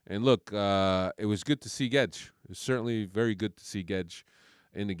 And look, it was good to see Guedes. It was certainly very good to see Guedes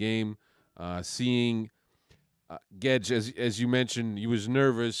in the game. Seeing Guedes, as you mentioned, he was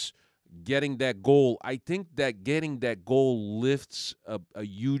nervous getting that goal. I think that getting that goal lifts a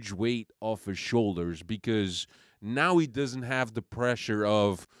huge weight off his shoulders, because now he doesn't have the pressure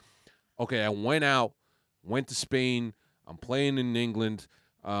of, okay, I went to Spain, I'm playing in England,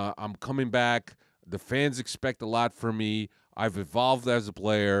 I'm coming back, the fans expect a lot from me, I've evolved as a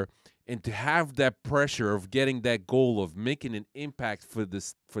player, and to have that pressure of getting that goal, of making an impact for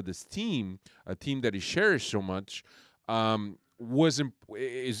this team, a team that he cherished so much, was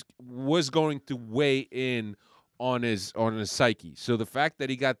going to weigh in on his psyche. So the fact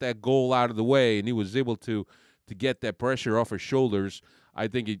that he got that goal out of the way and he was able to get that pressure off his shoulders, I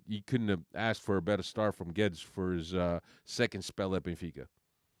think he couldn't have asked for a better start from Guedes for his second spell at Benfica. O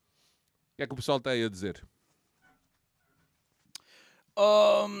que é que o pessoal está aí a dizer?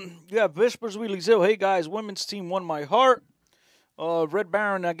 Vespers Wheelie hey guys, women's team won my heart. Red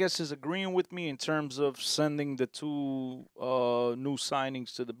Baron, I guess, is agreeing with me in terms of sending the two new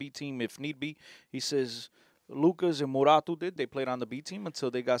signings to the B team if need be. He says Lucas and Morato they played on the B team until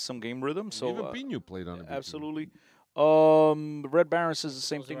they got some game rhythm. So even Pinho played on the B team. Absolutely. Red Baron says the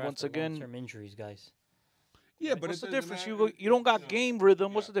same thing once again. Long-term injuries, guys. Yeah, but what's the difference? You don't got game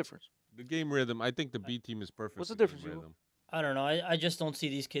rhythm. What's the difference? The game rhythm. I think the B team is perfect. What's the difference? I don't know. I just don't see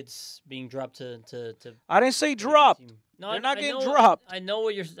these kids being dropped to I didn't say dropped. No, they're not getting dropped. I know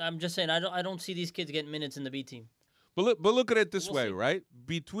what you're. I'm just saying. I don't see these kids getting minutes in the B team. But look at it this way, right?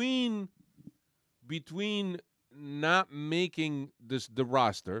 Between between not making the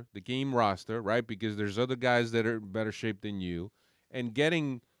roster, the game roster, right? Because there's other guys that are in better shape than you, and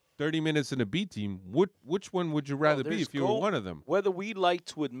getting 30 minutes in a B team, which one would you rather be if you were one of them? Whether we like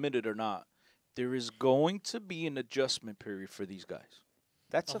to admit it or not, there is going to be an adjustment period for these guys.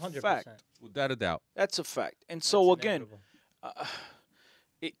 That's 100%. A fact. Without a doubt. That's a fact. And so, again,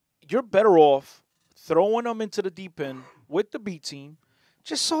 you're better off throwing them into the deep end with the B team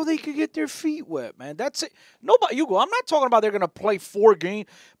just so they could get their feet wet, man. That's it. Nobody, I'm not talking about they're going to play 4 games,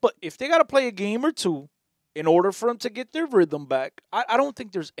 but if they got to play a game or 2 in order for them to get their rhythm back, I don't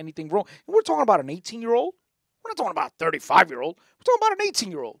think there's anything wrong. And we're talking about an 18-year-old. We're not talking about a 35-year-old. We're talking about an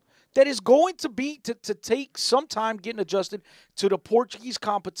 18-year-old. That is going to be to take some time getting adjusted to the Portuguese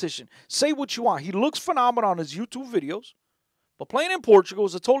competition. Say what you want. He looks phenomenal on his YouTube videos, but playing in Portugal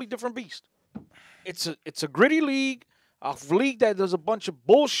is a totally different beast. It's a gritty league, a league that does a bunch of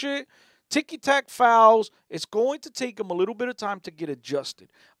bullshit, ticky-tack fouls. It's going to take him a little bit of time to get adjusted.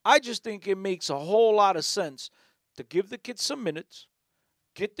 I just think it makes a whole lot of sense to give the kids some minutes,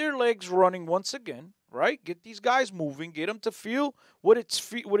 get their legs running once again, right? Get these guys moving, get them to feel what it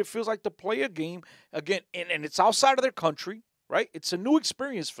feels like to play a game again, and it's outside of their country, right? It's a new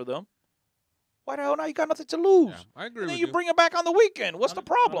experience for them. Why the hell now? You got nothing to lose. Yeah, I agree. And then with you bring it back on the weekend. What's the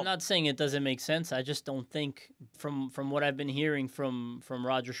problem? I'm not saying it doesn't make sense. I just don't think from what I've been hearing from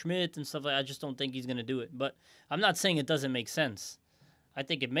Roger Schmidt and stuff like that, I just don't think he's going to do it. But I'm not saying it doesn't make sense. I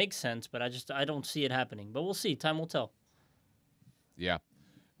think it makes sense, but I don't see it happening. But we'll see. Time will tell. Yeah.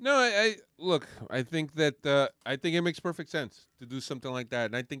 No, I look. I think that I think it makes perfect sense to do something like that,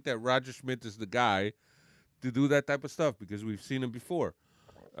 and I think that Roger Schmidt is the guy to do that type of stuff because we've seen him before.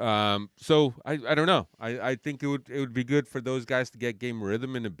 So I don't know. I think it would be good for those guys to get game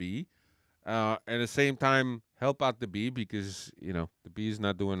rhythm in the B, and at the same time help out the B because the B is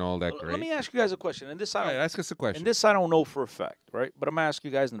not doing all that great. Let me ask you guys a question, and this ask us a question. And this I don't know for a fact, right? But I'm gonna ask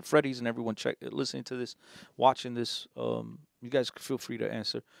you guys and the Freddies and everyone listening to this, watching this. You guys feel free to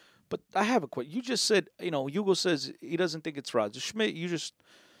answer. But I have a question. You just said, Hugo says he doesn't think it's Roger Schmidt. You just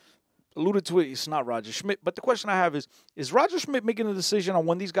alluded to it. It's not Roger Schmidt. But the question I have is Roger Schmidt making a decision on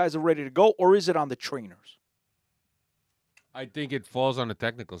when these guys are ready to go, or is it on the trainers? I think it falls on the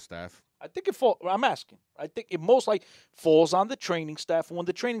technical staff. I think it falls. I'm asking. I think it most likely falls on the training staff. And when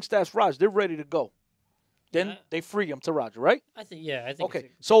the training staff's Roger, they're ready to go. Then they free them to Roger, right? I think. Okay.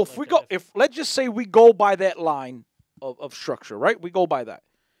 So if let's just say we go by that line of structure, right? We go by that.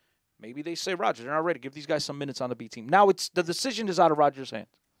 Maybe they say, Roger, they're not ready. Give these guys some minutes on the B team. Now the decision is out of Roger's hands.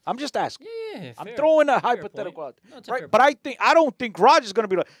 I'm just asking. Yeah, I'm throwing a hypothetical out there, right? But I don't think Roger's going to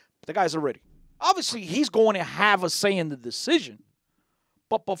be like, the guys are ready. Obviously, he's going to have a say in the decision.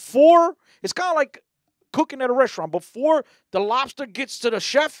 But before, it's kind of like cooking at a restaurant. Before the lobster gets to the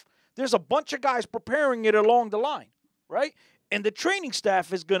chef, there's a bunch of guys preparing it along the line, right? And the training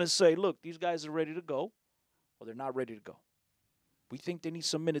staff is going to say, look, these guys are ready to go, or they're not ready to go. We think they need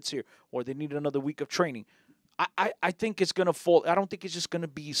some minutes here, or they need another week of training. I think it's going to fall. I don't think it's just going to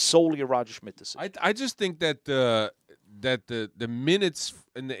be solely a Roger Schmidt decision. I just think that the minutes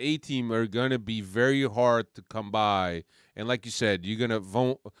in the A team are going to be very hard to come by. And like you said, you're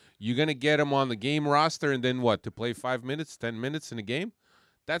gonna get them on the game roster, and then what? To play 5 minutes, 10 minutes in a game?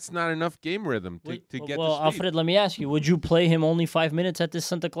 That's not enough game rhythm to get. Well, Alfred, let me ask you: would you play him only 5 minutes at this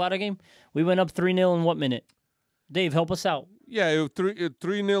Santa Clara game? We went up 3-0 in what minute? Dave, help us out. Yeah,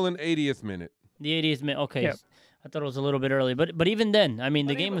 3-0 in 80th minute. The 80th minute. Okay. Yep. I thought it was a little bit early, but even then, I mean,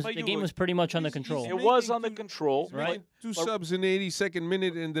 the game was pretty much under control. It was under control, right? Two subs in the 82nd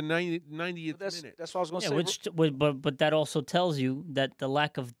minute and the 90th minute. That's what I was going to say. But that also tells you that the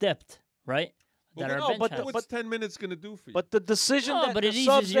lack of depth, right? What's 10 minutes going to do for you? But the decision the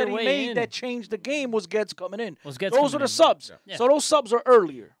subs that he made that changed the game was Gets coming in. Those are the subs. Yeah. So those subs are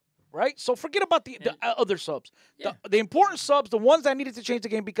earlier. Right? So forget about the other subs. Yeah. The important subs, the ones that needed to change the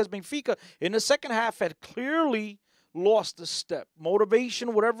game because Benfica in the second half had clearly lost a step.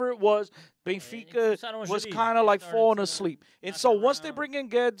 Motivation, whatever it was, Benfica was kind of like falling asleep. And so once they bring in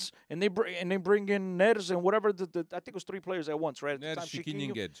Guedes and they bring in Neres and whatever, I think it was 3 players at once, right? Neres, Chiquinho,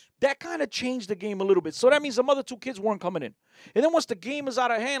 and Guedes. That kind of changed the game a little bit. So that means the other 2 kids weren't coming in. And then once the game is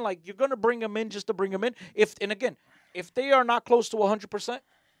out of hand, like you're going to bring them in just to bring them in. If they are not close to 100%,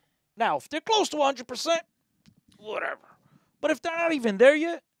 now, if they're close to 100%, whatever. But if they're not even there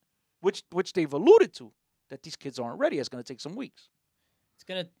yet, which they've alluded to, that these kids aren't ready, it's going to take some weeks.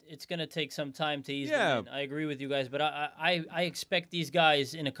 It's gonna take some time to ease them in. I agree with you guys, but I expect these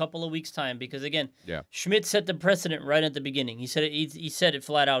guys in a couple of weeks' time because again, Schmidt set the precedent right at the beginning. He said it. He said it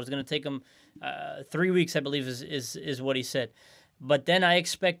flat out. It's going to take him 3 weeks, I believe, is what he said. but then I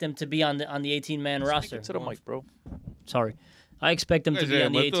expect them to be on the 18-man roster. To the mic, bro. Sorry. I expect them to be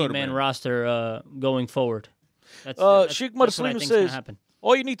on the 18-man roster going forward. Sheikh Muslim says,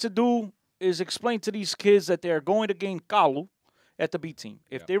 all you need to do is explain to these kids that they are going to gain Kalu at the B team.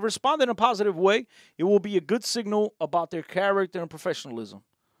 If they respond in a positive way, it will be a good signal about their character and professionalism.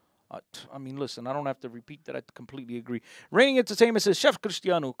 I mean, listen, I don't have to repeat that. I completely agree. Reigning Entertainment says, Chef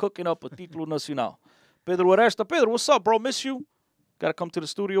Cristiano cooking up a Título Nacional. Pedro Aresta. Pedro, what's up, bro? Miss you. Got to come to the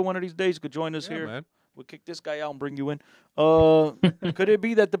studio one of these days. You could join us here. Man. We'll kick this guy out and bring you in. Could it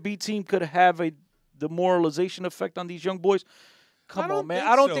be that the B team could have a demoralization effect on these young boys? Come on, man.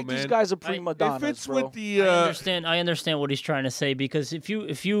 I don't think these guys are prima donnas, If it's bro. with the, I understand what he's trying to say, because if you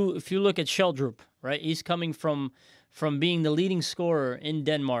look at Sheldrup, right, he's coming from being the leading scorer in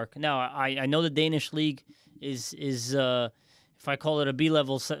Denmark. Now, I know the Danish league is if I call it a B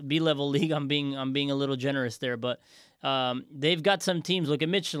level league, I'm being a little generous there, but they've got some teams. Look at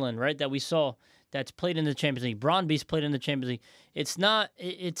Michelin, right, that we saw, that's played in the Champions League. Brøndby's played in the Champions League. It's not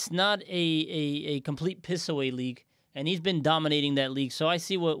a complete piss away league, and he's been dominating that league. So I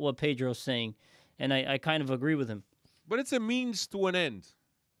see what Pedro's saying, and I kind of agree with him. But it's a means to an end.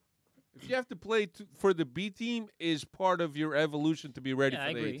 If you have to play for the B team, is part of your evolution to be ready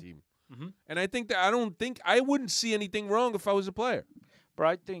for the A team. Mm-hmm. And I think that I wouldn't see anything wrong if I was a player. But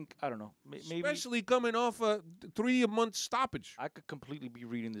I think, I don't know. Maybe, especially coming off a 3-month stoppage. I could completely be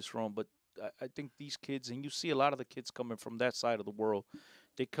reading this wrong, but I think these kids, and you see a lot of the kids coming from that side of the world,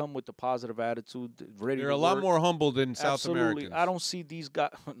 they come with the positive attitude, ready to work. They're a lot more humble than South Americans. Absolutely. I don't see these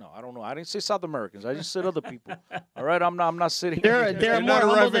guys. No, I don't know. I didn't say South Americans. I just said other people. All right? I'm not sitting here. They're more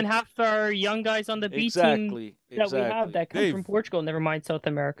humble than half our young guys on the B team that we have that come from Portugal, never mind South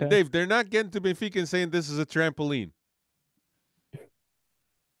America. Dave, they're not getting to Benfica and saying this is a trampoline.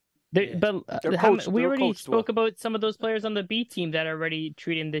 We already spoke about some of those players on the B team that are already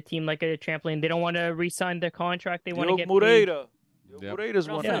treating the team like a trampoline. They don't want to re-sign their contract. They want to get Moreira. Moreira's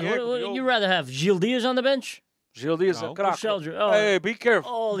one. You rather have Gil Diaz on the bench? Gil Diaz is a crack. Hey, be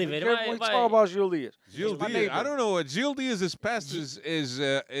careful. Oliveira. Be careful about Gil Diaz. Gil Diaz. I don't know what Gil Diaz is past his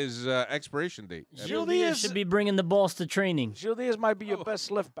expiration date. Gil Diaz should be bringing the balls to training. Gil Diaz might be your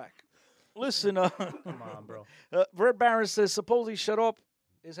best left back. Listen, come on, bro. Red Baron says, supposedly Shut Up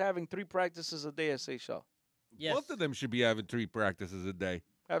is having 3 practices a day at Seychelles. Yes. Both of them should be having 3 practices a day.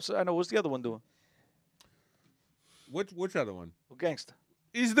 Absolutely. I know. What's the other one doing? Which other one? Gangster.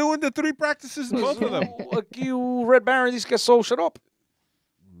 He's doing the 3 practices, both of them. You, Red Baron, these guys so Shut Up.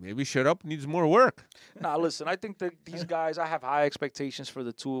 Maybe Shut Up needs more work. Nah, listen, I think that these guys, I have high expectations for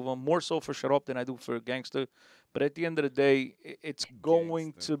the 2 of them, more so for Shut Up than I do for Gangster. But at the end of the day, it's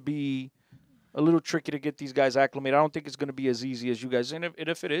going to be a little tricky to get these guys acclimated. I don't think it's going to be as easy as you guys. And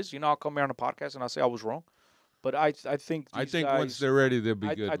if it is, I'll come here on the podcast and I'll say I was wrong. But I think these guys, once they're ready, they'll be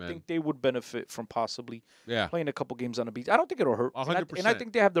good, man. I think they would benefit from possibly Yeah. playing a couple games on the beach. I don't think it'll hurt. 100%. And I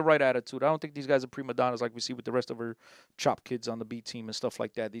think they have the right attitude. I don't think these guys are prima donnas like we see with the rest of our chop kids on the B team and stuff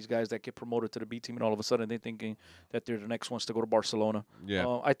like that. These guys that get promoted to the B team and all of a sudden they're thinking that they're the next ones to go to Barcelona.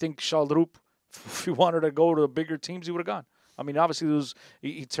 Yeah. I think Sheldrup, if he wanted to go to bigger teams, he would have gone. I mean, obviously,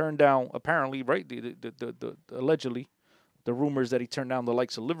 he turned down, apparently, right, the allegedly, the rumors that he turned down the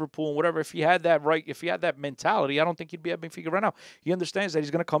likes of Liverpool and whatever. If he had that right, if he had that mentality, I don't think he'd be at Benfica right now. He understands that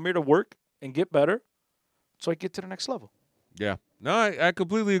he's going to come here to work and get better so he get to the next level. Yeah. No, I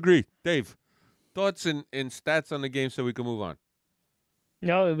completely agree. Dave, thoughts and stats on the game so we can move on.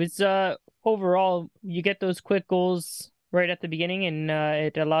 No, it was overall, you get those quick goals right at the beginning, and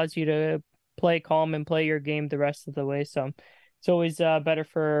it allows you to play calm and play your game the rest of the way. So it's always better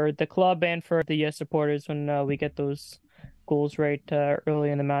for the club and for the supporters when we get those goals right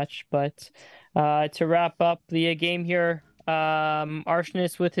early in the match. But to wrap up the game here,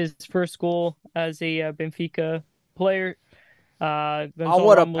 Arshness with his first goal as a Benfica player.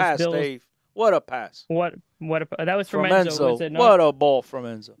 What a pass, Dave. What a pass. That was from Enzo. Was it not? What a ball from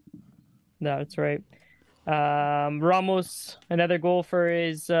Enzo. No, that's right. Ramos, another goal for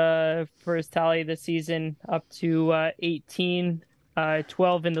his tally this season, up to 18,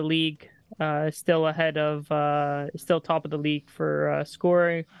 12 in the league, still ahead of, still top of the league for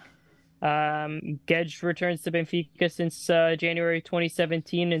scoring. Gedge returns to Benfica since January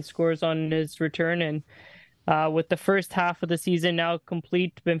 2017 and scores on his return. And with the first half of the season now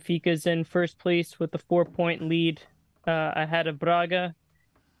complete, Benfica's in first place with a 4-point lead ahead of Braga.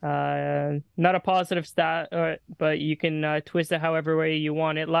 Not a positive stat, but you can twist it however way you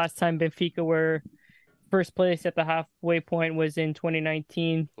want it. Last time Benfica were first place at the halfway point was in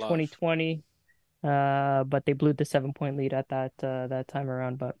 2019, 2020. But they blew the 7-point lead at that time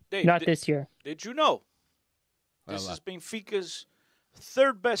around, but Dave, this year. Did you know? This is Benfica's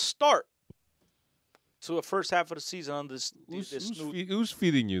third best start to the first half of the season on this. Who's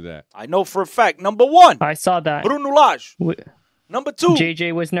feeding you that? I know for a fact. Number 1, I saw that. Bruno Lage. Number 2,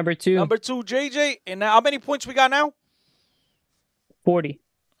 JJ was number 2. Number 2, JJ. And now, how many points we got now? 40.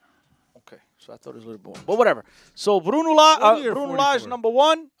 Okay, so I thought it was a little more, but whatever. So Bruno Lage number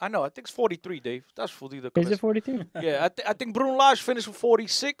 1. I know. I think it's 43, Dave. That's for the. Is it 43? Yeah, I think Bruno Lage finished with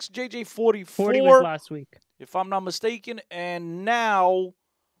 46. JJ 44. 40 was last week. If I'm not mistaken, and now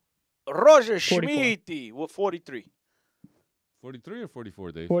Roger 44. Schmidt with 43. 43 or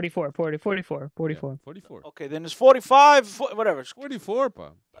 44, Dave? 44. Yeah, 44. Okay, then it's 45, whatever. 44,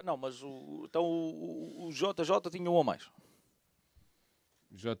 pá. Não, mas o JJ tinha um a mais.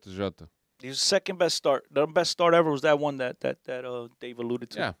 JJ. His second best start. The best start ever was that one that Dave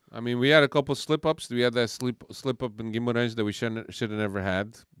alluded to. Yeah, I mean, we had a couple slip-ups. We had that slip-up in Guimarães that we should have never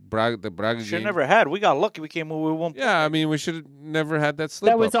had. The Braga Should game. never had. We got lucky. We came away with 1 point. Yeah, I mean, we should have never had that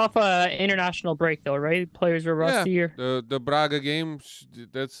slip-up. That was off international break, though, right? Players were rusty here. The Braga game,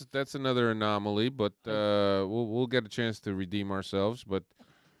 that's another anomaly, but we'll get a chance to redeem ourselves. But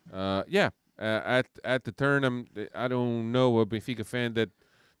at the turn, I don't know a Benfica fan that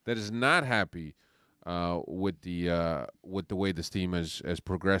is not happy with the way this team has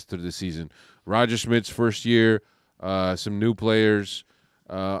progressed through the season. Roger Schmidt's first year, some new players.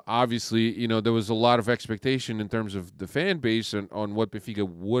 Obviously, there was a lot of expectation in terms of the fan base on what Benfica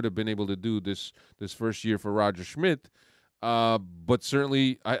would have been able to do this first year for Roger Schmidt. But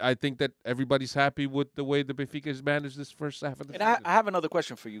certainly, I think that everybody's happy with the way the Benfica has managed this first half of the season. I have another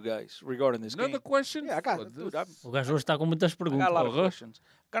question for you guys regarding this game. Another question? Yeah, I got it. Dude, O gajo hoje está com muitas I perguntas. got a lot of questions.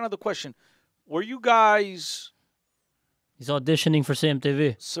 Got another question. Were you guys He's auditioning for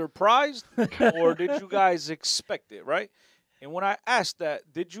CMTV. surprised or did you guys expect it, right? And when I asked that,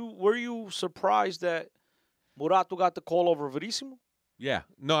 were you surprised that Morato got the call over Verissimo? Yeah.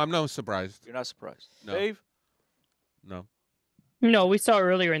 No, I'm not surprised. You're not surprised. No. Dave? No. No, we saw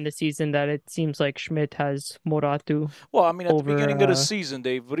earlier in the season that it seems like Schmidt has Moratu. Well, I mean, at the Over, beginning of the season,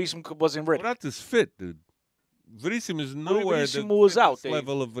 Dave, Verissimo wasn't ready. Morata's fit, dude. Verissimo is nowhere Verissimo was out, this Dave.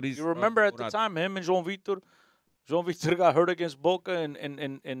 level of Verissimo. You remember at the time, him and João Victor got hurt against Boca,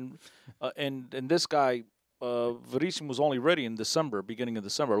 and this guy, Verissimo was only ready in December, beginning of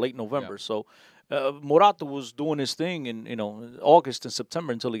December, late November. Yeah. So Morato was doing his thing in August and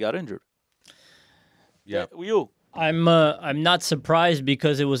September until he got injured. Yeah. You? I'm not surprised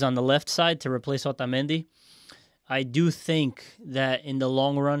because it was on the left side to replace Otamendi. I do think that in the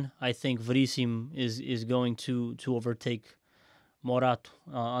long run, I think Verissimo is going to overtake Morato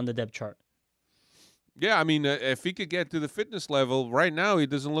on the depth chart. Yeah, I mean, if he could get to the fitness level, right now he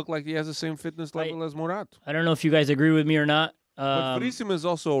doesn't look like he has the same fitness level as Morato. I don't know if you guys agree with me or not. But Verissimo is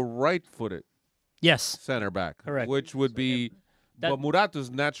also a right-footed Yes. center back. Correct. Which would be... But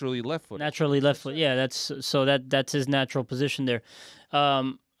Morato's naturally left-footed. Naturally left-footed. Yeah, that's his natural position there.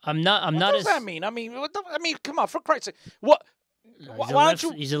 I'm not What does as that mean? I mean, come on, for Christ's sake. What? Why don't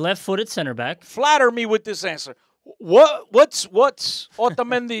you He's a left-footed center back. flatter me with this answer? What's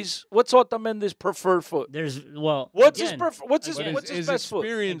Otamendi's preferred foot? What's his best foot?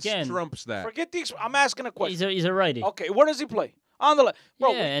 Experience trumps that. Forget the. I'm asking a question. He's a righty. Okay, where does he play? On the left,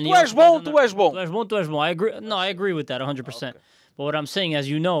 bro. Yeah, and tu és bom, tu és bom. Tu és bom. I agree. No, I agree with that 100%. Okay. But what I'm saying, as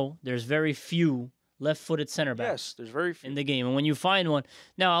you know, there's very few left-footed center backs. Yes, there's very few in the game, and when you find one,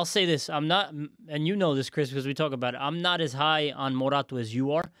 now I'll say this: I'm not, and you know this, Chris, because we talk about it. I'm not as high on Morato as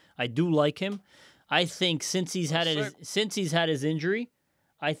you are. I do like him. I think since he's had his injury,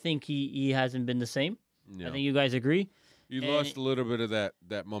 I think he hasn't been the same. Yeah. I think you guys agree. You lost a little bit of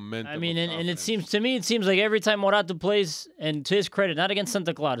that momentum. I mean, and it seems like every time Morato plays, and to his credit, not against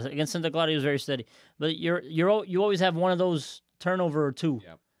Santa Clara. Against Santa Clara, he was very steady. But you always have one of those turnover or two,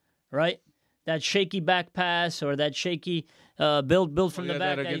 right? That shaky back pass or that shaky build from the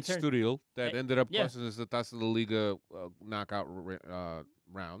back. That against Studio that ended up yeah. costing us the Taça da Liga knockout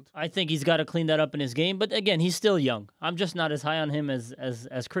round. I think he's got to clean that up in his game. But again, he's still young. I'm just not as high on him as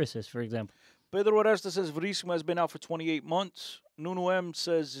Chris is, for example. Pedro Aresta says Verissimo has been out for 28 months. Nuno M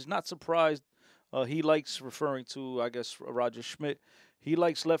says he's not surprised. He likes referring to, I guess, Roger Schmidt. He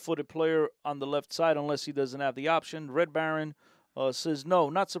likes left-footed player on the left side unless he doesn't have the option. Red Baron says, no,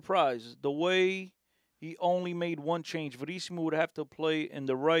 not surprised. The way he only made one change, Verissimo would have to play in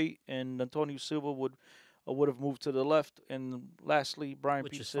the right, and Antonio Silva would have moved to the left. And lastly, Brian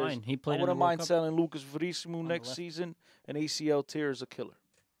P. says, fine. He played I wouldn't in the World mind Cup. selling Lucas Verissimo next season. An ACL tear is a killer.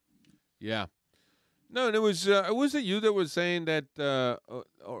 Yeah. No, and it was it you that was saying that,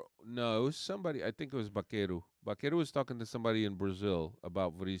 or no, it was somebody, I think it was Baquero. Baquero was talking to somebody in Brazil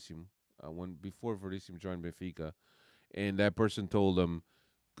about Verissimo before Verissimo joined Benfica. and that person told him,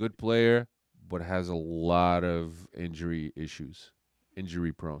 "Good player, but has a lot of injury issues,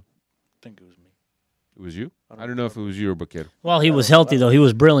 injury prone." I think it was me. It was you? I don't know if it was you or Baquero. Well, he was healthy though. He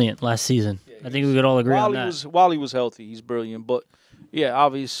was brilliant last season. I think we could all agree on that. While he was healthy, he's brilliant. But yeah,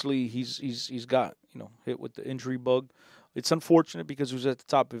 obviously he's got hit with the injury bug. It's unfortunate because he was at the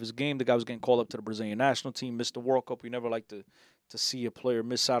top of his game. The guy was getting called up to the Brazilian national team, missed the World Cup. We never like to see a player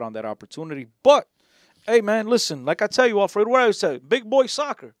miss out on that opportunity. But hey, man, listen, like I tell you, Alfredo, what I always say, big boy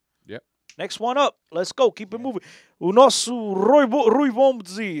soccer. Yep. Next one up. Let's go. Keep it moving. O nosso Ruivon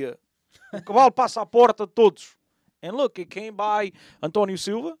dizia, o cavalo passa a porta todos. And look, it came by Antonio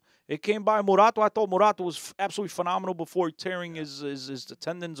Silva. It came by Morato. I thought Morato was absolutely phenomenal before tearing his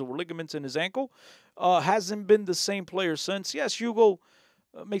tendons or ligaments in his ankle. Hasn't been the same player since. Yes, Hugo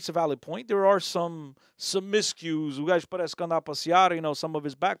makes a valid point. There are some miscues. O gajo parece que anda a passear, some of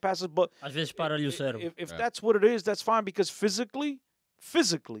his back passes. But Às vezes para-lhe o cérebro. if that's what it is, that's fine because physically,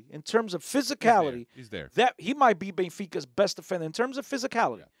 in terms of physicality, He's there. that he might be Benfica's best defender in terms of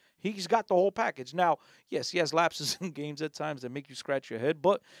physicality. Yeah. He's got the whole package. Now, yes, he has lapses in games at times that make you scratch your head.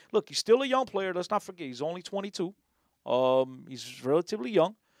 But look, he's still a young player. Let's not forget, he's only 22. He's relatively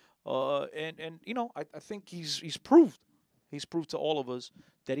young, and I think he's proved. He's proved to all of us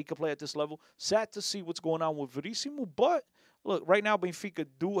that he can play at this level. Sad to see what's going on with Verissimo, but look, right now Benfica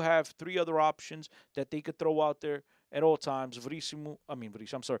do have 3 other options that they could throw out there at all times.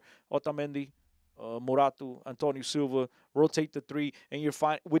 Otamendi, Morato, Antonio Silva, rotate the 3, and you're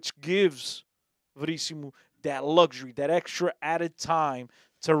fine, which gives Verissimo that luxury, that extra added time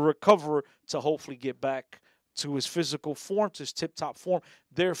to recover, to hopefully get back to his physical form, to his tip-top form.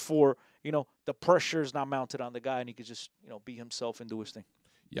 Therefore, the pressure is not mounted on the guy, and he could just, be himself and do his thing.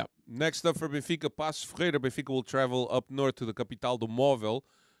 Yeah. Next up for Benfica, Passos Ferreira. Benfica will travel up north to the Capital do Móvel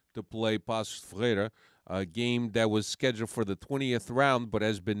to play Passos Ferreira, a game that was scheduled for the 20th round but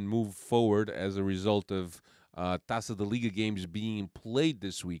has been moved forward as a result of Taça da Liga games being played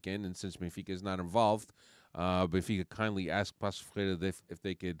this weekend. And since Benfica is not involved, Benfica kindly asked Passos Ferreira if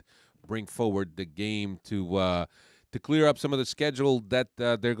they could bring forward the game to clear up some of the schedule that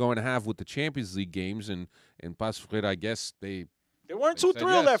they're going to have with the Champions League games. And Passos Ferreira, I guess they weren't too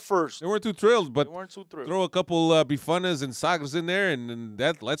thrilled at first. They weren't too thrilled, but they weren't too thrilled. Throw a couple Bifanas and Sagres in there, and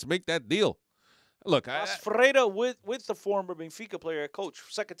let's make that deal. Look, Ferreira with the former Benfica player coach,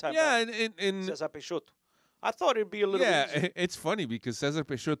 second time. Yeah, back, and Cesar Peixoto. I thought it'd be a little. Yeah, easier. It's funny because Cesar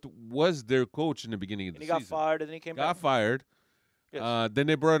Peixoto was their coach in the beginning of the season. He got fired, and then he came back. Got fired. Yes. Then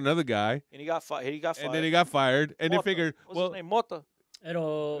they brought another guy. And he got fired. And then he got fired. And Mota. they figured, What's his name? Mota. And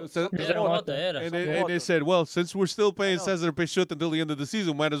they said, well, since we're still paying Cesar Peixoto until the end of the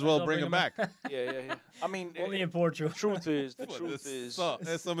season, might as well bring him back. Yeah. I mean, only in Portugal. The truth is, the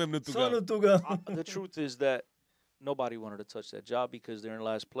truth is that nobody wanted to touch that job because they're in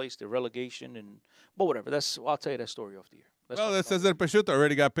last place, they're relegation, but whatever. I'll tell you that story off the air. Cesar Peixoto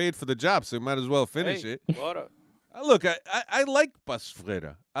already got paid for the job, so he might as well finish it. Look, I like Passos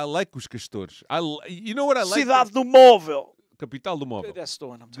Ferreira. I like os Castores. You know what I like? Cidade do Móvel. Capital do Móvel. That's the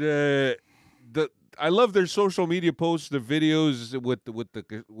one I'm talking about. I love their social media posts, the videos with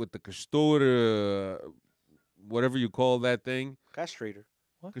the Castor, whatever you call that thing. Castrator.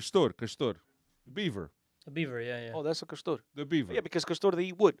 What? Castor. The beaver. The beaver, yeah. Oh, that's a Castor. The beaver. Yeah, because Castor, they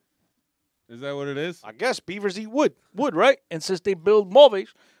eat wood. Is that what it is? I guess beavers eat wood. Wood, right? And since they build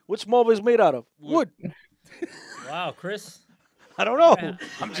móveis, what's móveis made out of? Wood. Wow, Chris. I don't know.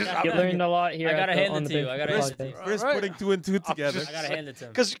 You learned a lot here. I gotta hand it to you. Chris putting 2 and 2 together. I gotta hand it to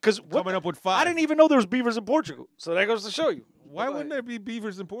him. Because coming up with 5. I didn't even know there was beavers in Portugal. So that goes to show you. Why wouldn't there be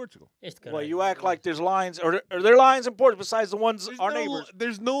beavers in Portugal? Well, you act like there's lions. Are there lions in Portugal besides the ones our neighbors?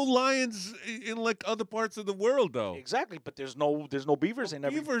 There's no lions in like other parts of the world, though. Exactly, but there's no beavers in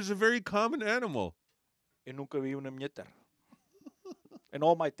every. Beaver is a very common animal. Eu nunca vi una minha terra. In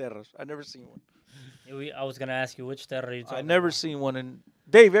all my terras, I never seen one. I was gonna ask you which terra you. I never seen one in.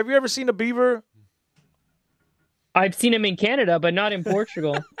 Dave, have you ever seen a beaver? I've seen him in Canada, but not in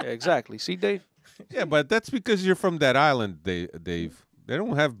Portugal. Yeah, exactly. See, Dave. Yeah, but that's because you're from that island, Dave. They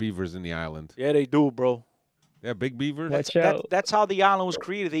don't have beavers in the island. Yeah, they do, bro. Yeah, big beavers. That's how the island was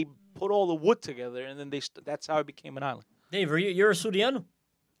created. They put all the wood together, and then that's how it became an island. Dave, you're a Suriano?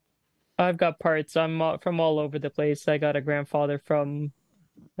 I've got parts. I'm from all over the place. I got a grandfather from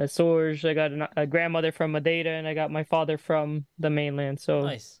Açores. I got a grandmother from Madeira, and I got my father from the mainland. So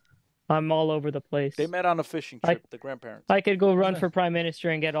nice. I'm all over the place. They met on a fishing trip, the grandparents. I could go run for prime minister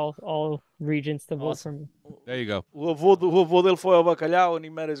and get all regions to vote for me. There you go. O avô dele foi ao bacalhau and he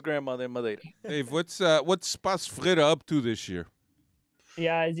met his grandmother in Madeira. Dave, what's Passos Ferreira up to this year?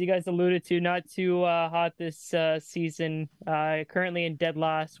 Yeah, as you guys alluded to, not too hot this season. Currently in dead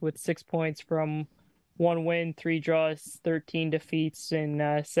last with 6 points from 1 win, 3 draws, 13 defeats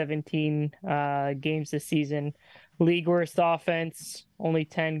in 17 games this season. League worst offense, only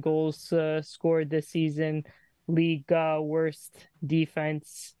 10 goals scored this season. League worst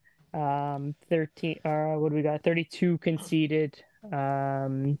defense, 13. What do we got? 32 conceded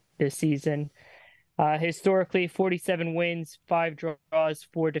this season. Historically, 47 wins, 5 draws,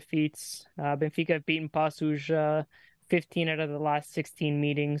 4 defeats. Benfica have beaten Passos 15 out of the last 16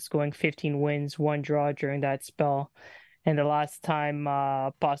 meetings, going 15 wins, 1 draw during that spell. And the last time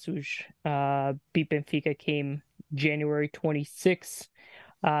Passos beat Benfica came January 26,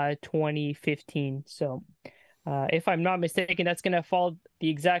 2015. So if I'm not mistaken, that's going to fall the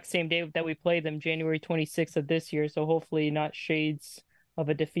exact same day that we play them, January 26th of this year. So hopefully not shades of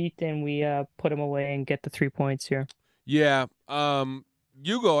a defeat, and we put them away and get the 3 points here. Yeah.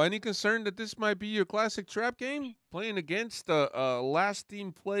 Hugo, any concern that this might be your classic trap game? Playing against last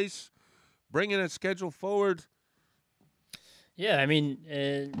team place, bringing a schedule forward? Yeah, I mean,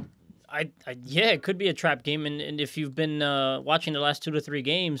 yeah, it could be a trap game. And if you've been watching the last 2 to 3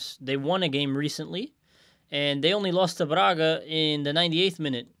 games, they won a game recently, and they only lost to Braga in the 98th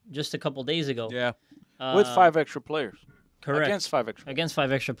minute just a couple days ago. Yeah. With 5 extra players. Correct. Against 5 extra players. Against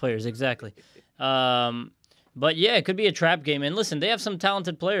 5 extra players, exactly. But yeah, it could be a trap game. And listen, they have some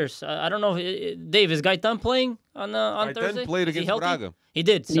talented players. I don't know, Dave, is Gaetan playing on Thursday? Gaetan played against Braga. He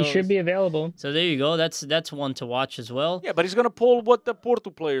did. So, he should be available. So there you go. That's one to watch as well. Yeah, but he's going to pull what the Porto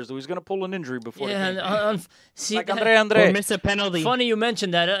players do. He's going to pull an injury before the game. See, like Andre. Or miss a penalty. Funny you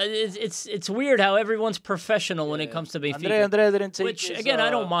mentioned that. It's weird how everyone's professional when it comes to Benfica. Andre didn't take Which, his, again, I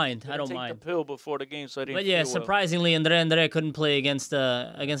don't mind. I don't take mind. the pill before the game, so I didn't But yeah, feel surprisingly, Andre couldn't play against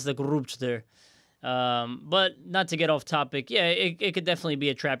the groups there. But not to get off topic, yeah, it could definitely be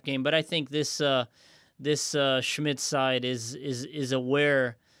a trap game. But I think this Schmidt side is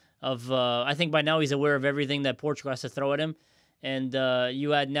aware of. I think by now he's aware of everything that Portugal has to throw at him, and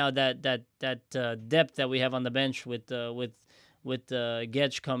you add now that depth that we have on the bench with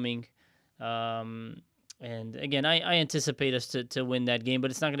Gedge coming. And again, I anticipate us to win that game, but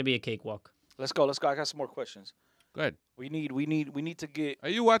it's not going to be a cakewalk. Let's go. I got some more questions. Go ahead. We need to get. Are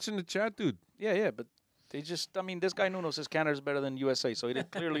you watching the chat, dude? Yeah, but they just. I mean, this guy Nuno says Canada's better than USA, so he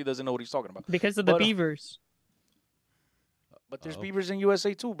clearly doesn't know what he's talking about. Because of the Beavers. But there's Beavers in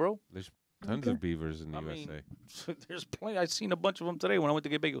USA too, bro. There's tons of Beavers in the USA. Mean, there's plenty. I seen a bunch of them today when I went to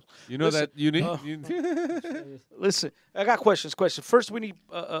get bagels. You know that you need. Listen, I got questions. First, we need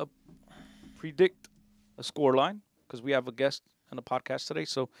predict a score line because we have a guest on the podcast today,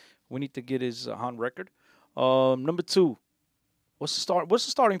 so we need to get his on record. Number 2, what's the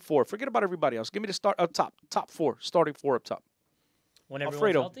starting 4? Forget about everybody else. Give me the top 4, starting 4 up top. When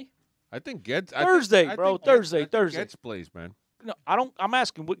everyone's healthy? I think Gedge. Thursday, bro. Thursday. Gedge plays, man. No, I don't. I'm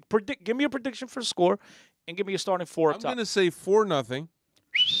asking. Give me a prediction for the score, and give me a starting 4 up top. I'm gonna say 4-0.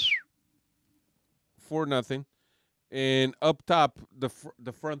 4-0, and up top the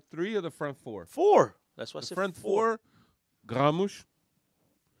front 3 or the front 4. 4. That's what I said. Front 4. Ramos,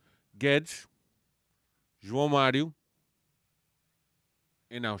 Gedge, João Mário,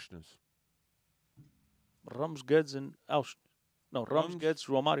 and Auschwitz. Ramos, Gedge, and Auschwitz. No, Ramos, Gedge,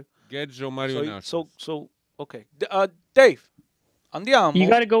 João Mário. Gedge, João Mário, and Auschwitz. So okay. Dave, andiamo. You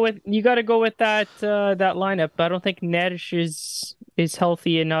gotta go with that lineup. I don't think Neres is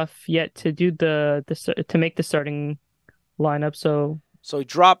healthy enough yet to do to make the starting lineup. So you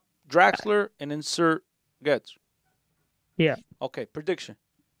drop Draxler and insert Gedge. Yeah. Okay. Prediction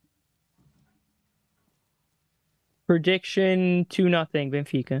 2-0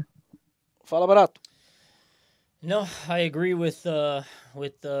 Benfica. Fala Barato. No, I agree with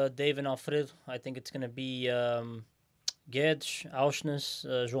Dave and Alfredo. I think it's going to be Gedge, Auschwitz,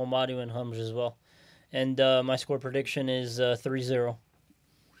 João Mário, and Ramos as well. And my score prediction is 3-0.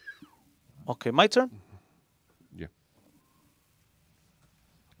 Okay, my turn? Yeah.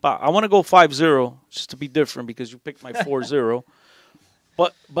 But I want to go 5-0 just to be different because you picked my 4-0.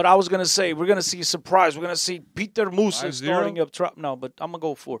 But I was going to say, we're going to see a surprise. We're going to see Peter Musa starting up top. No, but I'm going to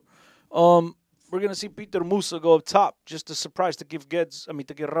go 4. We're going to see Peter Musa go up top, just a surprise to give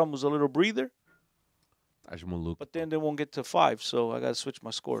Ramos a little breather. But then they won't get to 5, so I got to switch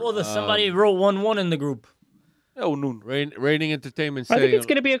my score. Well, somebody wrote 1-1 in the group. Oh, no. Rating Entertainment I think it's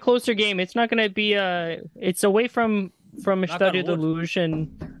going to be a closer game. It's not going to be it's away from Estádio da Luz.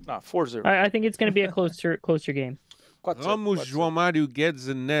 Nah, 4-0. I think it's going to be a closer game. Ramos, João Mário, Gedge,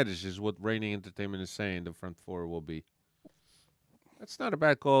 and Neres is what Rating Entertainment is saying the front 4 will be. That's not a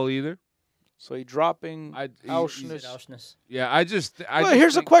bad call either. So you dropping Said Auschwitz. Auschwitz. Yeah, I just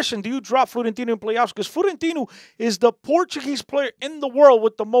Here's a think- question: do you drop Florentino and play Auschwitz? Because Florentino is the Portuguese player in the world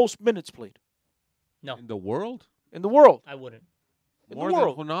with the most minutes played No, in the world in the world. I wouldn't. In more the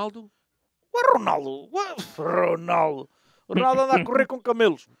world. than Ronaldo. What Ronaldo? What Ronaldo? Ronaldo anda a correr com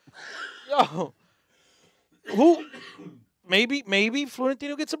camelos. Yo, who? Maybe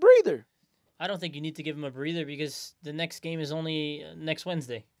Florentino gets a breather. I don't think you need to give him a breather because the next game is only next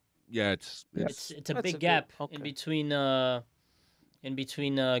Wednesday. Yeah, it's It's a That's a big good- gap okay. in between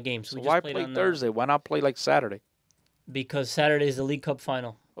games. So We why just played play on Thursday? Why not play like Saturday? because Saturday is the League Cup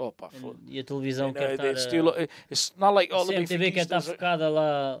final. Oh, pá, foda. E a televisão And, quer estar. estilo, it's not like all the CMTV quer estar Benfiquistas. focada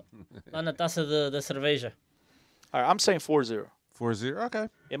lá na taça da cerveja. All right, I'm saying 4-0. 4-0. Okay.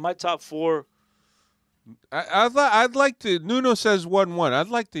 In my top four, I'd like to. Nuno says 1-1. I'd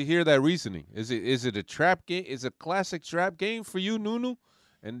like to hear that reasoning. Is it a trap game? Is it a classic trap game for you, Nuno?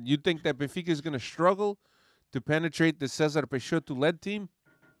 And you think that Benfica is going to struggle to penetrate the Cesar Peixoto led team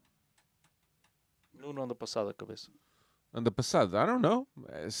Nuno ano passado, cabeça. on the Passado? I don't know.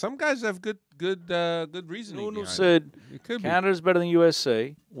 Some guys have good reasoning. Nuno behind said it could be. Canada's better than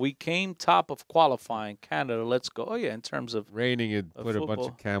USA. We came top of qualifying. Canada, let's go. Oh, yeah, in terms of Raining it. Put a bunch football.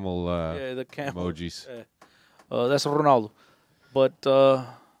 of camel the camel. emojis. That's Ronaldo. But,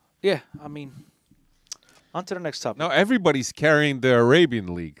 yeah, I mean, on to the next topic. Now everybody's carrying the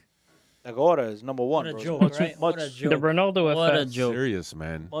Arabian League. Agora is number one. What a bro. joke, Much- right? What a much- joke. The Ronaldo What a effect. joke. Serious,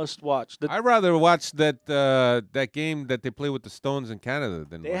 man. Must watch. I'd rather watch that game that they play with the Stones in Canada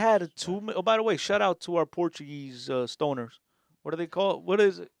than They watch. had a 2 Oh, by the way, shout out to our Portuguese stoners. What do they call it? What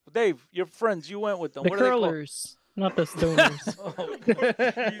is it? Dave, your friends, you went with them. The What are they called? curlers, not the stoners.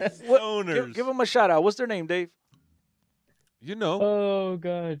 What- give them a shout out. What's their name, Dave? You know, Oh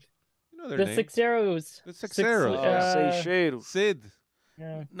god, you know their the name. Sixeros. The Sixeros. Seixeiro. Sid.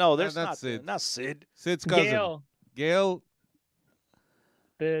 Yeah. No, there's not not Sid. Sid. Not Sid. Sid's cousin. Gail, Gail.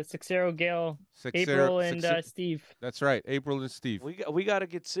 the Sixero Gail, Sixero- April, and Sixer- Steve. That's right. April and Steve. We got to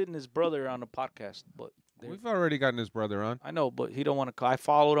get Sid and his brother on the podcast, but We've already gotten his brother on. I know, but he don't want to. I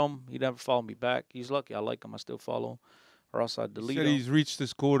followed him. He never followed me back. He's lucky. I like him. I still follow him, or else I He delete said him. he's reached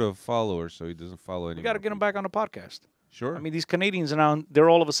his quota of followers, so he doesn't follow anyone. We got to get him back on the podcast. Sure. I mean, these Canadians are now, they're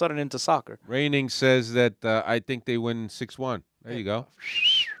all of a sudden into soccer. Raining says that I think they win 6-1. There you go.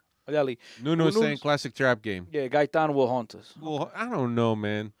 Ali, Nuno is Nuno's- saying classic trap game. yeah, Gaetano will haunt us. Well, I don't know,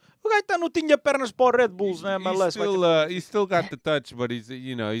 man. O Gaetano tinha pernas para o Red Bulls na MLS. He's still got the touch, but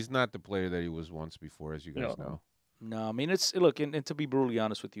he's not the player that he was once before, as you guys know. No, I mean, it's, look, and to be brutally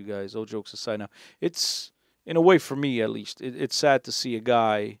honest with you guys, all jokes aside now, it's, in a way for me at least, it's sad to see a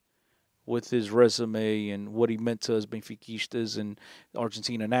guy with his resume and what he meant to us Benfiquistas and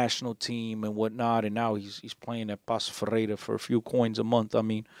Argentina national team and whatnot, and now he's playing at Paso Ferreira for a few coins a month. I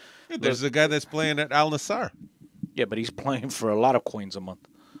mean, There's a guy that's playing at Al Nassr. yeah, but he's playing for a lot of coins a month.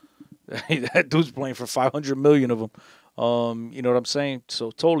 That dude's playing for 500 million of them. You know what I'm saying?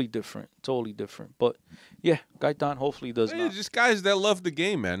 So totally different. But yeah, Gaetan hopefully does Hey, not. just guys that love the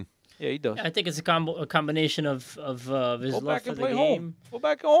game, man. Yeah, he does. I think it's a combination of his Go love back for and the play game. home. Go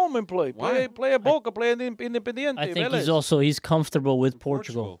back home and play. Why? Play at Boca. Play at Independiente. I think Vélez. he's comfortable with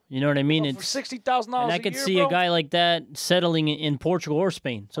Portugal. You know what I mean? For $60,000 and I a could year, see bro. a guy like that settling in Portugal or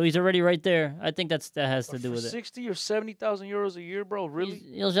Spain. So he's already right there. I think that has to do for with it. 60 or 70,000 euros a year, bro. Really?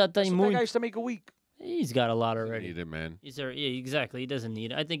 Ele já That's tem what that guy muito. used to make a week. He's got a lot already. Need it, man. Yeah, exactly. He doesn't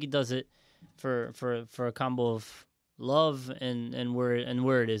need it. I think he does it for a combo of love and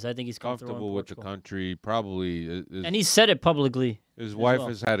where it is. I think he's comfortable in With the Portugal. country, probably. And he said it publicly. His as wife well.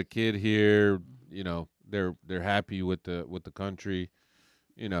 has had a kid here. You know, they're happy with the country.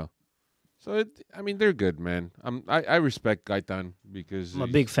 You know, so they're good, man. I respect Gaetan because I'm a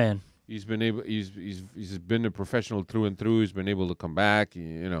big fan. he's been able. He's been a professional through and through. He's been able to come back.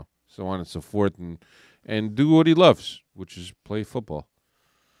 You know, so on and so forth, and do what he loves, which is play football.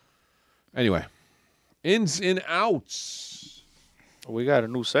 Anyway, ins and outs. We got a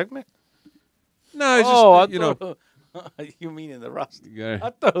new segment? No, it's I just you know. thought, you mean in the roster? You gotta- I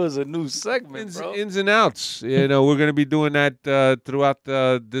thought it was a new segment, bro. ins and outs. You know, we're going to be doing that throughout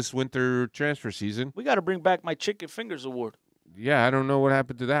this winter transfer season. We got to bring back my Chicken Fingers Award. Yeah, I don't know what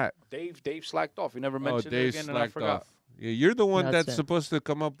happened to that. Dave slacked off. He never Oh, mentioned Dave it again, and I slacked forgot. off. Yeah, you're the one That's that's it. supposed to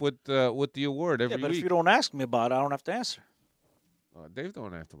come up with the award every Yeah, but week. if you don't ask me about it, I don't have to answer. Dave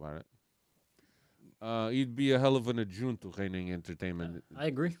don't have to about it. He'd be a hell of an adjunct to Reining Entertainment. I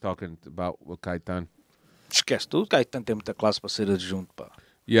agree. Talking about what Caetan. Esquece, tu Gaetan tem muita classe para ser adjunto, pá.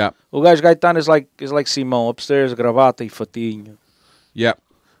 Yeah, O gajo Gaetan is like Simão, upstairs, gravata e fatinho. yeah.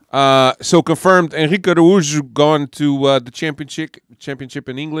 So confirmed, Henrique Araújo gone to the championship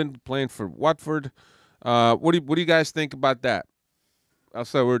in England, playing for Watford. What do you guys think about that? Let's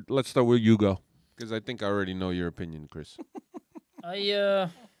start with Hugo, because I think I already know your opinion, Chris. I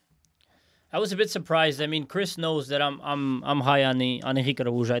was a bit surprised. I mean, Chris knows that I'm high on Henrique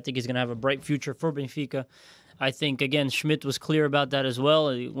Araújo. I think he's gonna have a bright future for Benfica. I think again Schmidt was clear about that as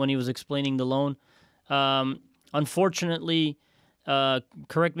well when he was explaining the loan. Unfortunately,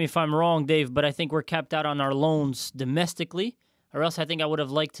 correct me if I'm wrong, Dave, but I think we're capped out on our loans domestically, or else I think I would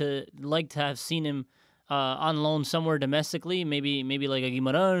have liked to have seen him on loan somewhere domestically, maybe like a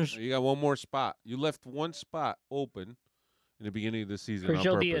Guimarães. You got one more spot. You left one spot open in the beginning of the season for on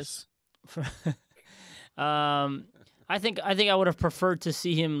Gil purpose. Diaz. I think I would have preferred to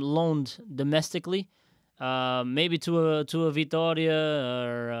see him loaned domestically, maybe to a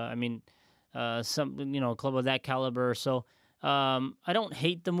Vitória or some club of that caliber. So I don't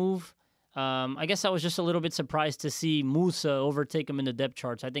hate the move. I guess I was just a little bit surprised to see Musa overtake him in the depth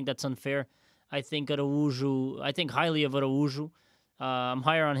charts. I think that's unfair. I think highly of Araújo. I'm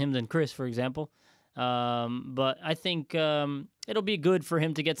higher on him than Chris, for example. But I think it'll be good for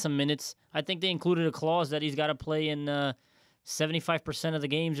him to get some minutes. I think they included a clause that he's got to play in 75% of the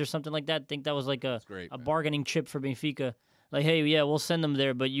games or something like that. I think that was like a bargaining chip for Benfica. Like, hey, yeah, we'll send him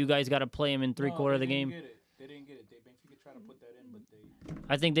there, but you guys got to play him in three-quarter of the game. They didn't get it. Benfica tried to put that in, but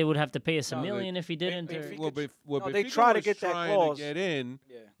they... I think they would have to pay us $1 million if he didn't. They tried to get that clause. To get in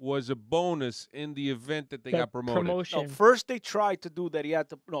was a bonus in the event that they got promoted. Promotion. No, first they tried to do that. He had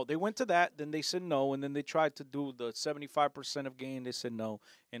to. No, they went to that. Then they said no, and then they tried to do the 75% of gain. They said no,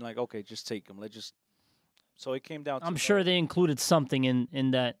 and like, okay, just take him. Let's just. So it came down. I'm sure they included something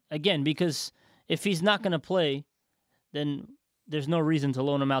in that again, because if he's not going to play, then there's no reason to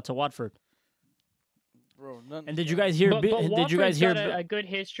loan him out to Watford. Bro, and did you guys hear? But did you guys hear a good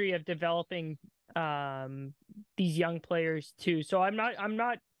history of developing these young players too? So I'm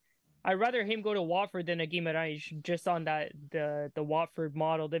not. I'd rather him go to Watford than a Guimarães, just on that the Watford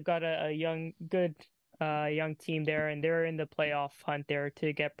model. They've got a young team there, and they're in the playoff hunt there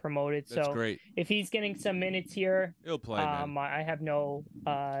to get promoted. That's so great. If he's getting some minutes here, he'll play. I have no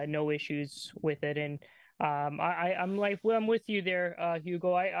issues with it, and I'm with you there,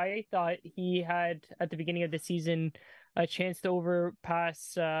 Hugo. I thought he had at the beginning of the season a chance to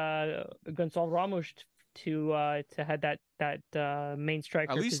overpass Gonçalo Ramos to have that main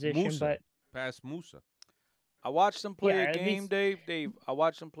striker position, Musa, but past Musa. I watched him play a game, least... Dave. I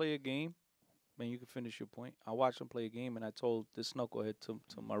watched him play a game. Man, you can finish your point. I watched him play a game, and I told this knucklehead to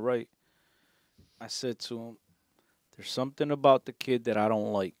my right. I said to him, "There's something about the kid that I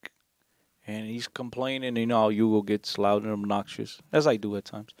don't like." And he's complaining, how Hugo gets loud and obnoxious, as I do at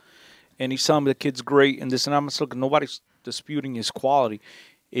times. And he's telling me the kid's great and this and I'm just looking. Nobody's disputing his quality.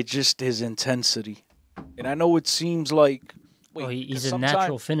 It's just his intensity. And I know it seems like he's a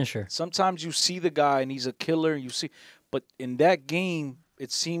natural finisher. Sometimes you see the guy and he's a killer. But in that game,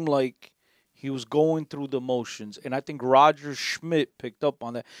 it seemed like he was going through the motions. And I think Roger Schmidt picked up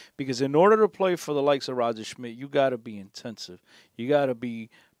on that. Because in order to play for the likes of Roger Schmidt, you got to be intensive. You got to be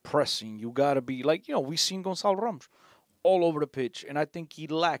pressing. You got to be we've seen Gonçalo Ramos all over the pitch. And I think he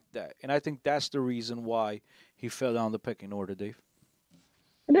lacked that. And I think that's the reason why he fell down the pecking order, Dave.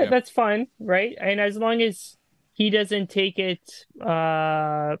 That's fine, right? And as long as he doesn't take it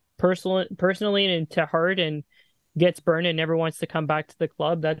personally and to heart and gets burned and never wants to come back to the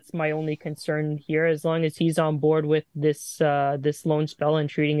club, that's my only concern here. As long as he's on board with this loan spell and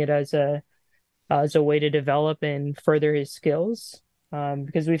treating it as a way to develop and further his skills,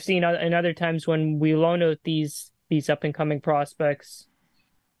 because we've seen in other times when we loan out these up and coming prospects,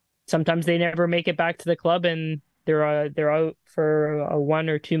 sometimes they never make it back to the club and they're out for a $1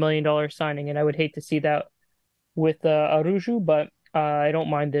 or $2 million signing, and I would hate to see that with Araújo, but I don't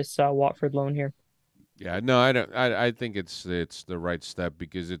mind this Watford loan here. Yeah, no, I don't. I think it's the right step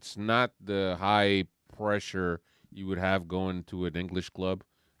because it's not the high pressure you would have going to an English club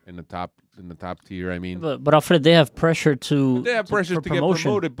in the top tier. I mean, but Alfred, they have pressure to get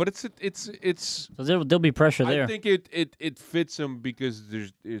promoted, but it's so there'll be pressure there. I think it fits them because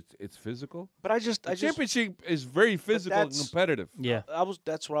it's physical. But the championship is very physical and competitive. Yeah,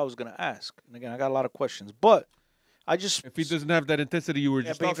 that's what I was gonna ask. And again, I got a lot of questions, but if he doesn't have that intensity you were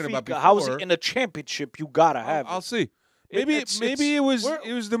just talking about before, how is it in the championship? You gotta have. I'll see. Maybe it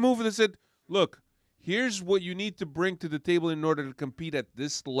was the move that said, look, here's what you need to bring to the table in order to compete at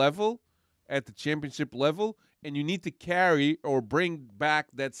this level, at the championship level, and you need to carry or bring back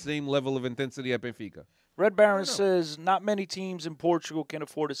that same level of intensity at Benfica. Red Baron says not many teams in Portugal can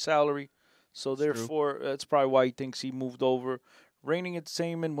afford his salary, so therefore that's probably why he thinks he moved over. Reigning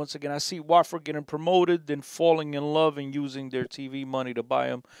entertainment. Once again, I see Watford getting promoted, then falling in love and using their TV money to buy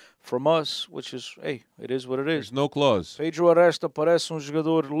him from us, which is, hey, it is what it is. There's no clause. Pedro Aresta parece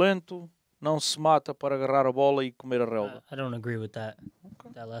jogador lento, não se mata para agarrar a bola e comer a relva. I don't agree with that.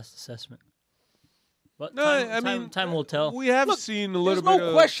 That last assessment. But No, time will tell. We have seen a little There's bit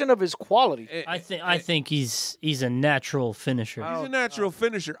no question of his quality. I think he's a natural finisher. He's a natural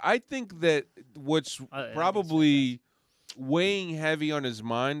finisher. I think that what's probably weighing heavy on his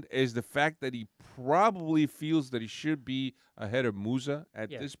mind is the fact that he probably feels that he should be ahead of Musa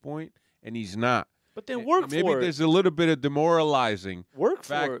at this point, and he's not. But then work for it. Maybe there's a little bit of demoralizing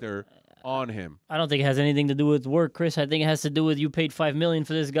factor on him. I don't think it has anything to do with work, Chris. I think it has to do with you paid $5 million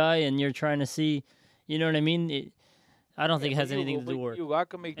for this guy, and you're trying to see. You know what I mean? I don't think it has anything to do with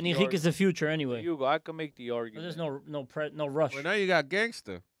work. And Henrique is the future anyway. Hugo, I can make the argument. There's no rush. Well, now you got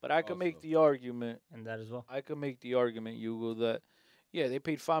gangster. But I can make the argument, and that as well. I can make the argument, Hugo, that they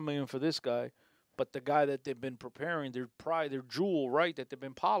paid $5 million for this guy, but the guy that they've been preparing, their jewel, right, that they've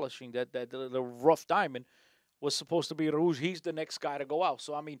been polishing, that the rough diamond, was supposed to be Rouge. He's the next guy to go out.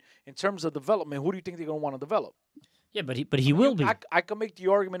 So I mean, in terms of development, who do you think they're gonna want to develop? Yeah, but he will be. I can make the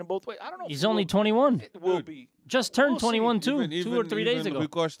argument in both ways. I don't know. He's only 21. It will be. Just turned We'll 21 see. too, 2 or 3 days ago. Rui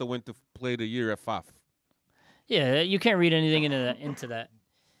Costa went to play the year at FAF. Yeah, you can't read anything into that.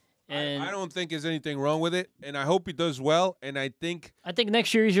 And I don't think there's anything wrong with it, and I hope he does well. And I think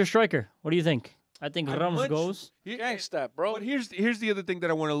next year he's your striker. What do you think? I think Ramos goes. Gangsta, bro. But here's the other thing that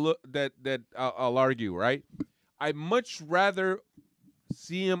I want to look that I'll argue, right? I'd much rather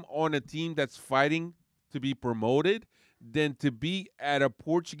see him on a team that's fighting to be promoted than to be at a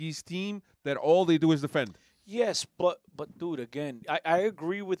Portuguese team that all they do is defend. Yes, but dude, again, I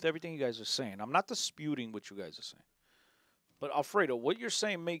agree with everything you guys are saying. I'm not disputing what you guys are saying. But Alfredo, what you're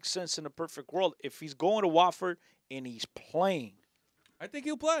saying makes sense in a perfect world. If he's going to Watford and he's playing, I think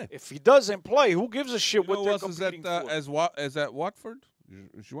he'll play. If he doesn't play, who gives a shit what they're competing for? As at Watford?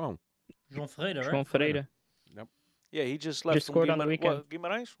 João Freire, right? João Freire. Yep. Yeah, he just left. Just scored on the weekend.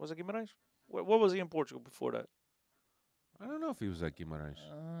 Guimarães? Was it Guimarães? What was he in Portugal before that? I don't know if he was at Guimarães.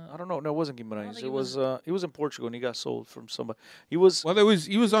 I don't know. No, it wasn't Guimarães. It was he was in Portugal and he got sold from somebody. He was. Well,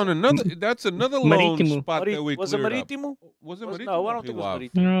 he was on another. That's another loan spot that we was it cleared up. Marítimo? Was it Marítimo? No, I don't think it was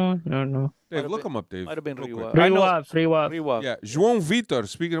Marítimo. No. Dave, look him up, Dave. Might have been Real Rio quick. Rio. Yeah, João Vitor.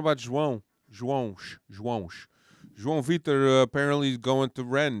 Speaking about João Vitor apparently is going to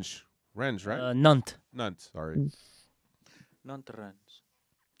Rennes. Rennes, right? Nantes. Nantes, sorry. Nantes Rennes.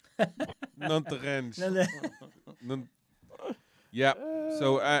 Nantes Rennes. Yeah.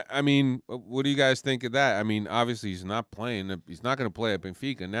 So I mean, what do you guys think of that? I mean, obviously he's not playing. He's not going to play at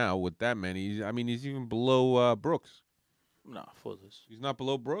Benfica now with that many. I mean, he's even below Brooks. No, for this. He's not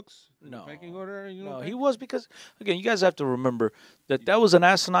below Brooks? No. Pecking order? No, he was because again, you guys have to remember that was an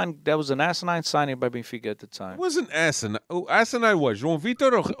asinine signing by Benfica at the time. It wasn't asinine. Oh, asinine was João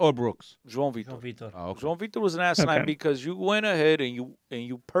Vitor or Brooks? João Vitor. Oh, okay. João Vitor was an asinine because you went ahead and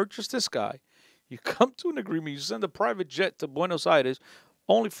you purchased this guy. You come to an agreement. You send a private jet to Buenos Aires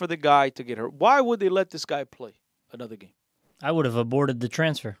only for the guy to get hurt. Why would they let this guy play another game? I would have aborted the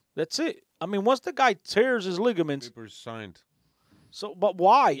transfer. That's it. I mean, once the guy tears his ligaments. Papers signed. So, but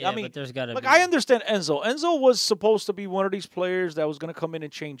why? Yeah, I mean, but there's gotta like be. I understand Enzo. Enzo was supposed to be one of these players that was going to come in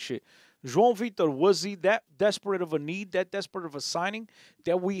and change shit. João Vitor, was he that desperate of a need, that desperate of a signing,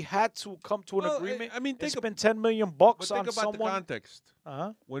 that we had to come to an agreement? I mean, and think spend $10 million bucks on about someone. the Context.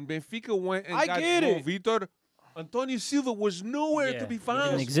 When Benfica went and I got get João it. Vitor, Antonio Silva was nowhere to be found. He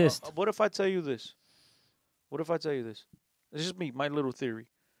didn't exist. What if I tell you this? This is just me, my little theory.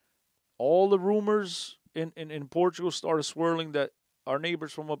 All the rumors in Portugal started swirling that our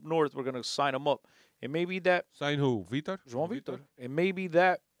neighbors from up north were going to sign him up. And maybe that... Sign who? Vitor? João Vitor. And maybe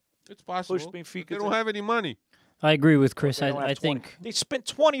that... It's possible. Pushed Benfica they don't have any money. I agree with Chris. They don't have I 20. think they spent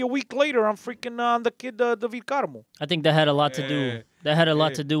 20 a week later on freaking the kid David Carmo. I think that had a lot to do. That had a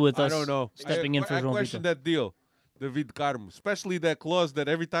lot to do with us. I don't know. Stepping in for I João question Vitor. that deal, David Carmo, especially that clause that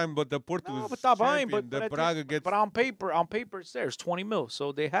every time but the Porto was champion, the Braga gets. But on paper it's there. It's 20 mil,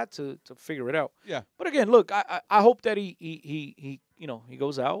 so they had to figure it out. Yeah. But again, look, I hope that he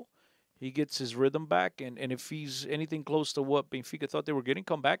goes out. He gets his rhythm back, and if he's anything close to what Benfica thought they were getting,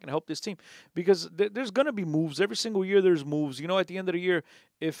 come back and help this team. Because there's going to be moves. Every single year there's moves. You know, at the end of the year,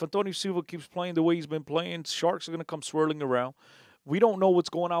 if Antonio Silva keeps playing the way he's been playing, Sharks are going to come swirling around. We don't know what's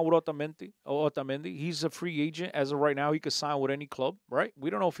going on with Otamendi. He's a free agent. As of right now, he could sign with any club, right?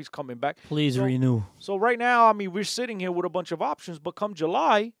 We don't know if he's coming back. Please renew. So right now, I mean, we're sitting here with a bunch of options, but come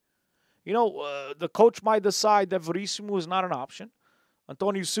July, the coach might decide that Verissimo is not an option.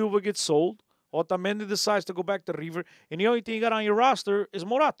 Antonio Silva gets sold. Otamendi decides to go back to River, and the only thing you got on your roster is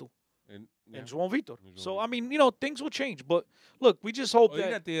Morato and João Vitor. So I mean, things will change. But look, we just hope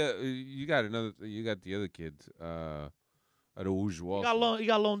that you got the other kid, Araújo also. He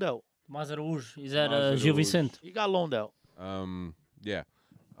got loaned out. Mazaraújo. He's at Gil Vicente. He got loaned out. Yeah.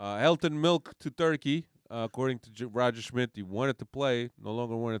 Helton Milk to Turkey. According to Roger Schmidt, he wanted to play, no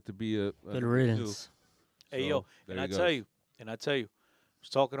longer wanted to be a good riddance. Hey, yo, and I tell you, I was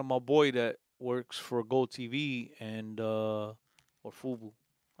talking to my boy that works for Gold TV and or Fubu.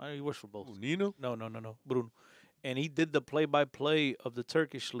 He works for both. Nino? No, Bruno. And he did the play-by-play of the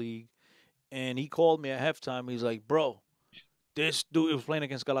Turkish league, and he called me at halftime. He's like, bro, this dude, he was playing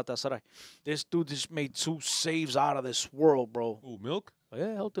against Galatasaray. This dude just made 2 saves out of this world, bro. Ooh, Milk?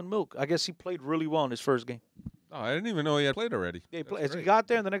 Yeah, Helton Milk. I guess he played really well in his first game. Oh, I didn't even know he had played already. Yeah, he got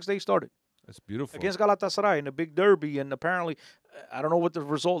there, and the next day he started. That's beautiful. Against Galatasaray in the big derby, and apparently, I don't know what the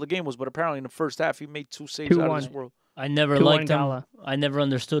result of the game was, but apparently in the first half he made 2 saves out of this world. I never liked him. I never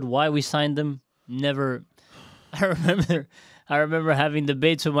understood why we signed him. Never. I remember having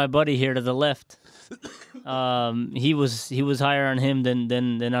debates with my buddy here to the left. He was higher on him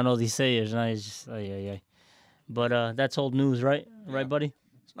than Odysseus, and I just But that's old news, right? Yeah. Right, buddy?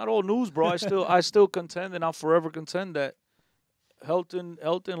 It's not old news, bro. I still contend, and I'll forever contend that Helton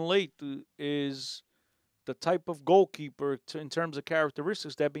Leite is the type of goalkeeper in terms of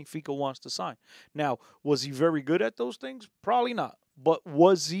characteristics that Benfica wants to sign. Now, was he very good at those things? Probably not. But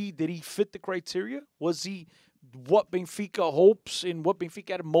did he fit the criteria? Was he what Benfica hopes and what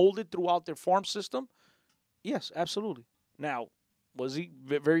Benfica had molded throughout their farm system? Yes, absolutely. Now, was he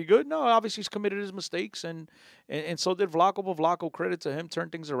very good? No, obviously he's committed his mistakes, and so did Vlaco. But Vlaco, credit to him,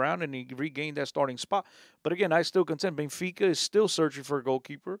 turned things around, and he regained that starting spot. But again, I still contend Benfica is still searching for a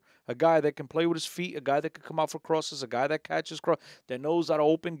goalkeeper, a guy that can play with his feet, a guy that can come out for crosses, a guy that catches cross, that knows how to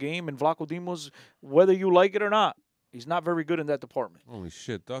open game. And Vlaco Dimos, whether you like it or not, he's not very good in that department. Holy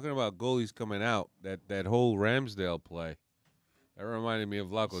shit! Talking about goalies coming out, that whole Ramsdale play, that reminded me of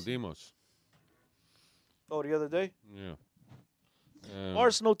Vlaco Dimos. Oh, the other day? Yeah.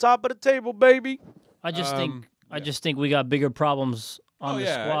 Arsenal top of the table, baby. I just think we got bigger problems on the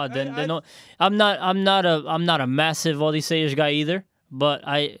squad than I'm not a massive Odysseus guy either, but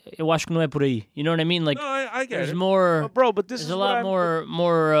eu acho que não é por aí. You know what I mean? Like, no, I get there's it. more, bro. But this there's is a lot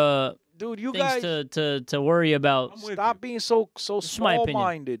more dude, you things guys to worry about. Stop being so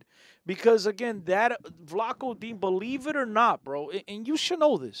small-minded, because again, that Vlaco Dimos, believe it or not, bro, and you should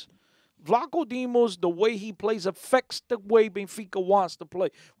know this. Vlaco Dimos, the way he plays affects the way Benfica wants to play.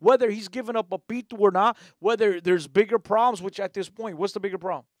 Whether he's giving up a Pitu or not, whether there's bigger problems, which at this point, what's the bigger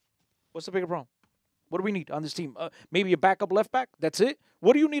problem? What's the bigger problem? What do we need on this team? Maybe a backup left back? That's it?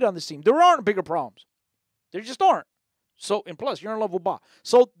 What do you need on this team? There aren't bigger problems. There just aren't. So, and plus, you're in love with Ba.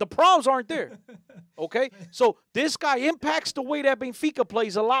 So, the problems aren't there. Okay? So, this guy impacts the way that Benfica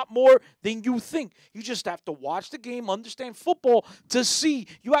plays a lot more than you think. You just have to watch the game, understand football to see.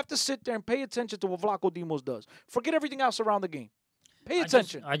 You have to sit there and pay attention to what Vlaco Dimos does. Forget everything else around the game. Pay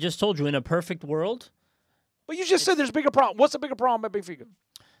attention. I just told you, in a perfect world. But you just said there's bigger problem. What's the bigger problem at Benfica?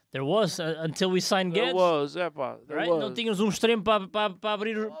 There was until we signed Guedes. There was. Não tínhamos extremo para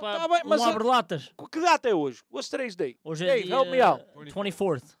abrir abre-latas. Que data é hoje? What's today's date? Hoje Dave, help me out.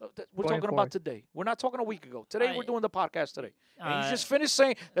 24th. We're talking about today. We're not talking a week ago. Today we're doing the podcast today. And you just finished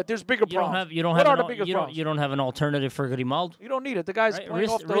saying that there's bigger problems. You don't have an alternative for Grimaldo. You don't need it. The guy's playing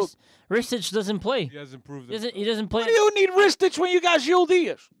off the hook. Ristic doesn't play. He hasn't proved it. He doesn't play. What do you need Ristic when you got Gil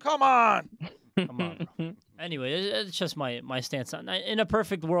Diaz? Come on. Come on. Anyway, it's just my stance. In a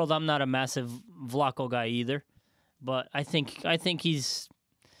perfect world, I'm not a massive Vlaco guy either, but I think he's.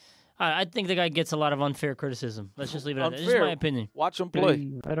 I think the guy gets a lot of unfair criticism. Let's just leave it at that. This is my opinion. Watch him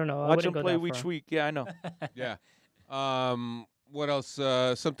play. I don't know. Watch him play each week. Yeah, I know. Yeah. What else?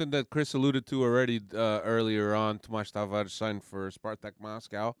 Something that Chris alluded to already earlier on. Tomáš Tavares signed for Spartak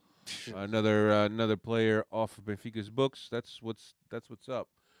Moscow. Another player off of Benfica's books. That's what's up.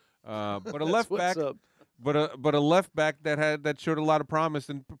 But a left back. But a left back that showed a lot of promise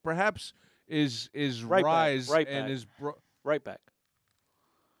and perhaps is right rise back, and back. is right back.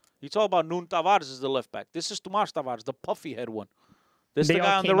 You talk about Nuno Tavares as the left back. This is Tomáš Tavares, the puffy head one. This is the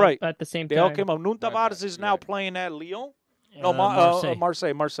guy on the right. At the same time. They all came up. Nuno Tavares is now playing at Lyon. No, Marseille.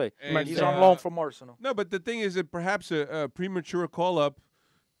 He's on loan from Arsenal. No, but the thing is that perhaps a premature call-up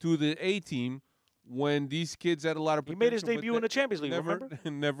to the A team when these kids had a lot of potential. He made his debut in the Champions League,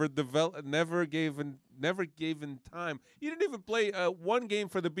 never gave him time. He didn't even play one game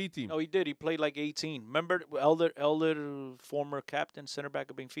for the B team. No, he did. He played like 18. Remember Elder, former captain, center back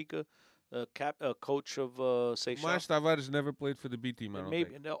of Benfica, coach of Seychelles. Mas Tavares never played for the B team. I don't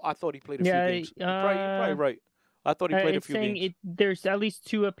Maybe think. no, I thought he played a few games. You're probably right. I thought he played a it's few saying games. there's at least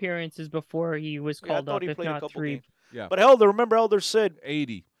 2 appearances before he was I called thought up, he if played a not couple 3. games. Yeah. But remember Elder said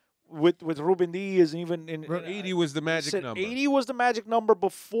 80. with Ruben Diaz and even in 80 was the magic number. 80 was the magic number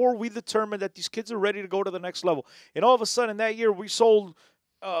before we determined that these kids are ready to go to the next level. And all of a sudden that year we sold.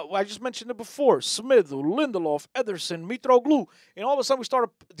 I just mentioned it before: Smith, Lindelof, Ederson, Mitroglou, and all of a sudden we started.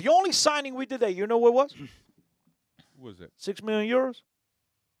 The only signing we did that, you know what it was? Who was it? €6 million.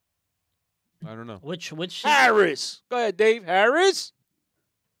 I don't know. Which Harris. Go ahead, Dave. Harris.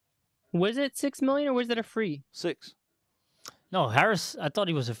 Was it 6 million or was it a free? 6. No, Harris. I thought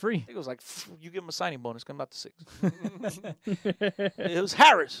he was a free. I think it was like you give him a signing bonus, come out to 6. It was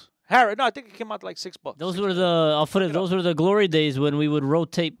Harris. No, I think it came out to like $6. Those were those were the glory days when we would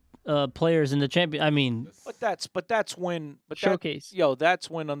rotate players in the champion. I mean, but that's when Showcase. That's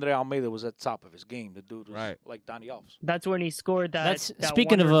when Andre Almeida was at the top of his game. The dude was like Donny Alves. That's when he scored that. that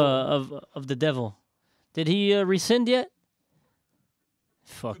speaking wonderful- of the devil. Did he rescind yet?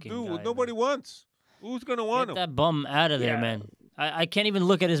 Fucking Dude, guy, nobody wants. Who's gonna want Get him? that bum out of there, man. I can't even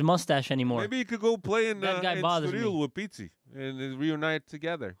look at his mustache anymore. Maybe he could go play in That guy bothers Estoril me. with Pizzi and reunite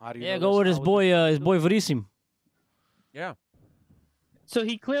together. Yeah, go with his boy Veríssimo. Yeah. So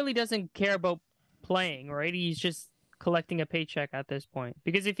he clearly doesn't care about playing, right? He's just collecting a paycheck at this point.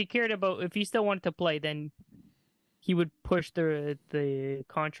 Because if he still wanted to play, then he would push the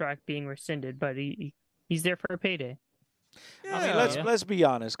contract being rescinded. But he's there for a payday. Yeah, I mean, let's be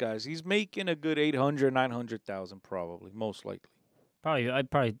honest, guys. He's making a good 800, 900,000 probably, most likely. I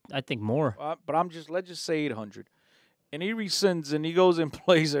think more. But let's just say 800. And he rescinds and he goes and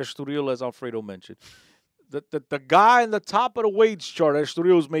plays Estoril, as Alfredo mentioned. The guy in the top of the wage chart,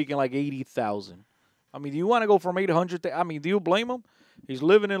 Estoril, is making like 80,000. I mean, do you want to go from 800 to, I mean, do you blame him? He's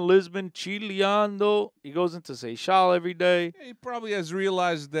living in Lisbon, chileando. He goes into Seychelles every day. He probably has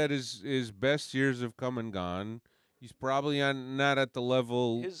realized that his best years have come and gone. He's probably not at the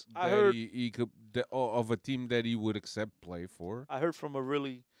level he could of a team that he would accept play for. I heard from a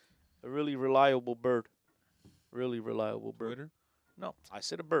really reliable bird. Really reliable bird. Twitter? No, I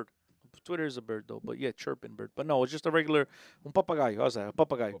said a bird. Twitter is a bird, though. But, yeah, chirping bird. But, no, it's just a regular un papagayo. How's that? A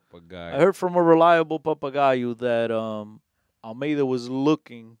papagayo. I heard from a reliable papagayo that Almeida was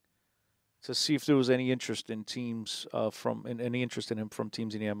looking to see if there was any interest in teams any interest in him from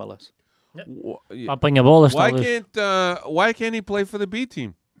teams in the MLS. Why can't he play for the B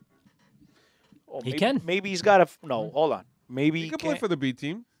team? He can. Maybe he's got hold on. Maybe he can play for the B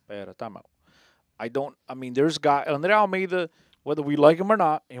team. Time out. I mean, there's Andre Almeida, whether we like him or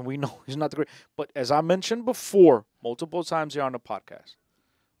not, and we know he's not the great. But as I mentioned before, multiple times here on the podcast,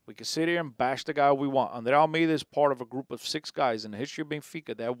 we can sit here and bash the guy we want. Andre Almeida is part of a group of 6 guys in the history of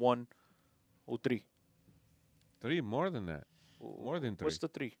Benfica that won 3. 3, more than that. More than 3. What's the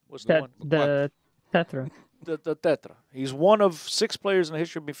 3? What's the one? The Tetra. The Tetra. He's one of 6 players in the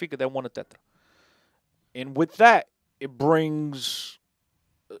history of Benfica that won a Tetra. And with that, it brings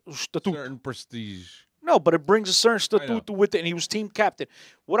certain prestige. No, but it brings a certain statuto with it, and he was team captain.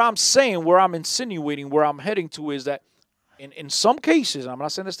 What I'm saying, where I'm insinuating, where I'm heading to is that in some cases, I'm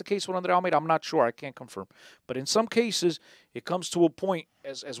not saying that's the case with Andre Almeida, I'm not sure, I can't confirm. But in some cases, it comes to a point,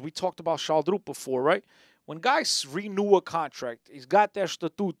 as we talked about Schaldrup before, right? When guys renew a contract, he's got that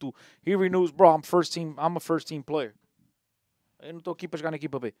statuto, he renews, bro, I'm a first-team player.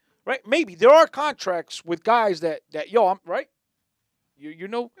 Right? Maybe there are contracts with guys that I'm right. You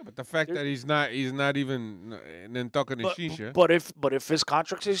know, but the fact that he's not even talking to Shisha. But if his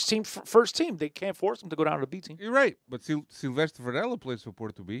contract is team first team, they can't force him to go down to the B team. You're right, but Silvestre Varela plays for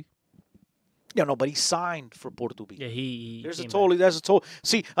Porto B. Yeah, no, but he signed for Porto B. Yeah, That's a total.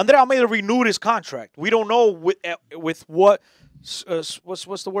 See, Andre Almeida renewed his contract. We don't know with what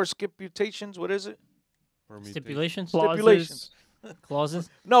what's the word? Stipulations? What is it? Stipulations. Clauses?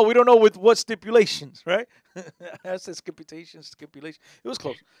 No, we don't know with what stipulations, right? I said stipulation. It was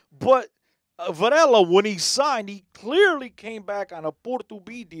close. But Varela, when he signed, he clearly came back on a Porto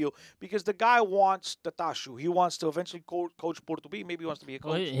B deal because the guy wants the Tashu. He wants to eventually coach Porto B. Maybe he wants to be a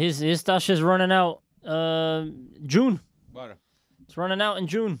coach. Well, his Tashu's running out June. What? It's running out in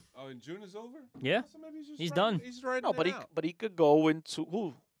June. Oh, in June is over? Yeah. So maybe he's done. He's right. No, but he could go into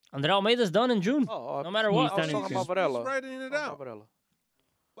who? Andre Almeida's done in June. No matter what. I was talking about Varela. He's writing it out.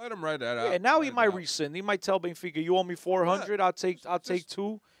 Let him write that out. Yeah, now he might rescind. He might tell Benfica, "You owe me 400. I'll take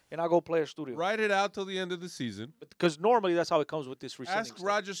 2, and I go play a studio. Ride it out till the end of the season. Because normally that's how it comes with this rescinding Ask stuff.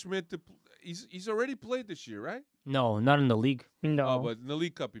 Roger Smith to. He's already played this year, right? No, not in the league. No. Oh, but in the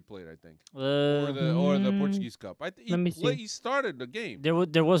League Cup he played, I think, Uh, or the Portuguese Cup. let me see. He started the game.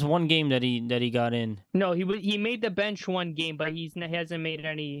 there was one game that he got in he made the bench one game, but he hasn't made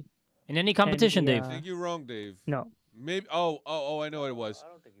any. in any competition, yeah. Dave. I think you're wrong, Dave. No. Maybe. Oh! I know what it was.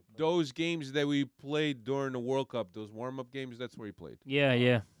 Those games that we played during the World Cup, those warm-up games. That's where he played.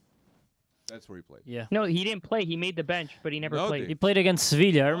 Yeah. That's where he played. Yeah. No, he didn't play. He made the bench, but he never No, played. dude. He played against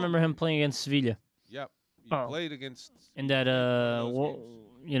Sevilla. I remember him playing against Sevilla Yep. He Oh. played against. in that those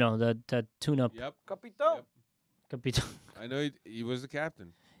games. that tune-up. Yep. Capitão. Capito. I know he was the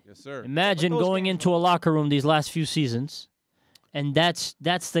captain. Yes, sir. Imagine But those going games into a locker room these last few seasons, and that's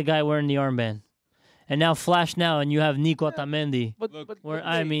the guy wearing the armband. And now flash now, and you have Nico Otamendi. But, Look, but, where, but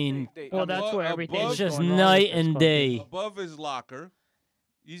I Dave, mean- Dave, Well, I mean, that's where everything above- is It's just going on night with this and club. day. Above his locker,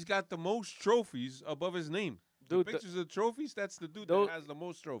 he's got the most trophies above his name. Dude, the pictures of trophies, that's the dude those- that has the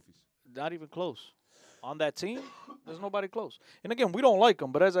most trophies. not even close. On that team, there's nobody close. And again, we don't like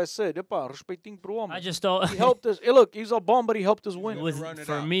him, but as I said, epa, respeitinho pro homem. I just thought He helped us. Hey, look, he's a bum, but he helped us win. With- run it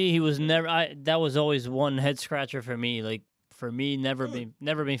for out. me, he was never. That was always one head scratcher for me. Like for me, never Dude,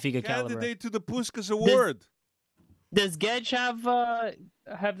 Benfica caliber. Candidate to the Puskas Award. Does Gedge have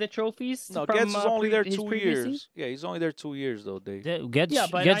the trophies? No, from, Getz is only there his 2 previous years. season? Yeah, he's only there 2 years though, Dave. Gets Yeah,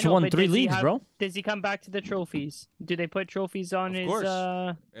 but gets I know, won but 3 does he leagues, have- bro. Does he come back to the trophies? Do they put trophies on Of his? course.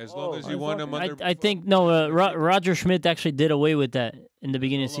 As long as he as won long- them under. I think no. Roger Schmidt actually did away with that in the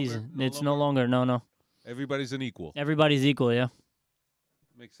beginning of the longer- season. no It's no longer. No. Everybody's an equal. Everybody's equal. Yeah.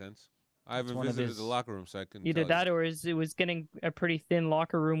 Makes sense. I haven't one of visited his- the locker room, so I couldn't Either tell that, or it was getting a pretty thin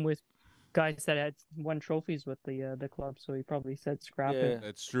locker room with guys that had won trophies with the club. So he probably said scrap Yeah. it.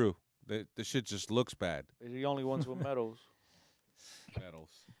 That's true. The shit just looks bad. They're the only ones with medals. Medals.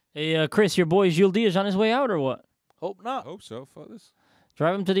 Hey, Chris, your boy Gilles Diaz on his way out or what? Hope I not. hope so, fellas.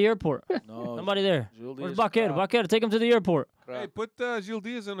 Drive him to the airport. No. Somebody there. Gilles Where's Diaz Baquer? crack. Baquer, take him to the airport. Hey, Crack. put Gilles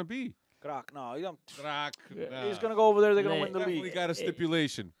Diaz on a B. Crack. No, Crack. he's gonna go over there. They're gonna They- win the Definitely league. got a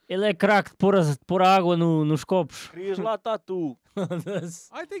stipulation. Ele é craque de pôr água nos copos. Crias lá tatu.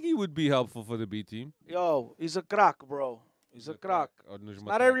 I think he would be helpful for the B team. Yo, he's a crack, bro. He's a crack. Or nos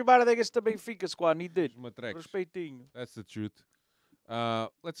Not matraca. everybody that gets the Benfica squad need did. Nos matracas. Respeitinho. That's the truth.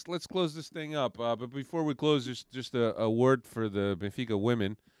 Let's close this thing up. But before we close, just a word for the Benfica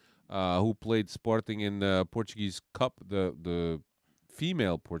women who played Sporting in the Portuguese Cup, the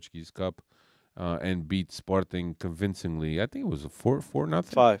female Portuguese Cup, and beat Sporting convincingly. I think it was a 4-0.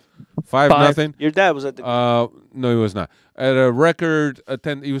 5. 5-0. Your dad was at the. No, he was not. At a record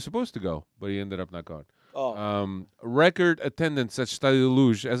he was supposed to go, but he ended up not going. Record attendance at Stadio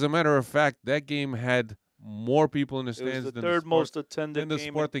Luz. As a matter of fact, that game had more people in the It stands was the than third most than attended the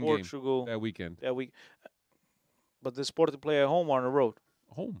game Sporting in game Portugal that weekend. that week. But the Sporting play at home or on the road?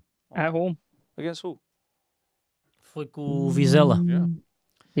 Home. At home. Against who? Foi com o Vizela. Yeah.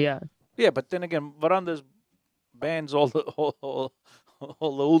 Yeah. Yeah, but then again, Varandas bans all the all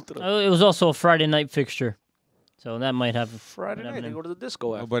the ultra. It was also a Friday night fixture, so that might have. Friday might have night they an go to the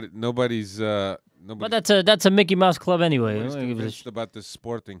disco after. Nobody's. But that's a Mickey Mouse club anyway. Nobody's convinced about this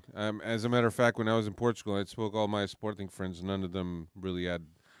Sporting. As a matter of fact, when I was in Portugal, I spoke to all my Sporting friends. None of them really had.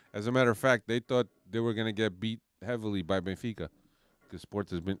 As a matter of fact, they thought they were going to get beat heavily by Benfica because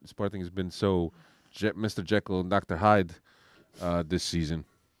Sporting has been so Mr. Jekyll and Dr. Hyde this season.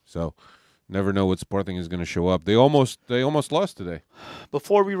 So never know what Sporting is going to show up. They almost lost today.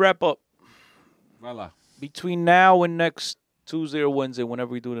 Before we wrap up, Voila. between now and next Tuesday or Wednesday,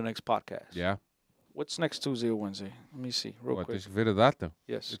 whenever we do the next podcast. Yeah. What's next Tuesday or Wednesday? Let me see real What? quick. This video data.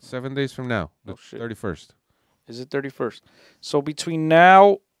 Yes. It's 7 days from now. The Oh, shit. 31st. Is it 31st? So between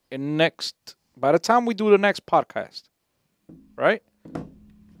now and next, by the time we do the next podcast, right?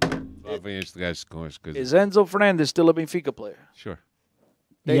 Is Is Enzo Fernandez still a Benfica player? Sure.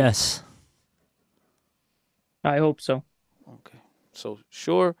 Yes. I hope so. Okay. So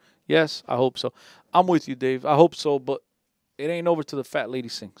sure, yes, I hope so. I'm with you, Dave. I hope so, but it ain't over till the fat lady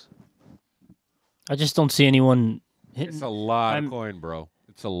sings. I just don't see anyone hitting. It's a lot of coin, bro.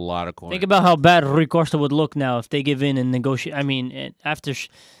 It's a lot of coin. Think about how bad Rui Costa would look now if they give in and negotiate. I mean,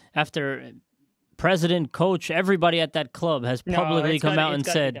 after president, coach, everybody at that club has publicly come out and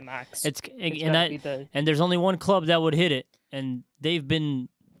said and there's only one club that would hit it, and they've been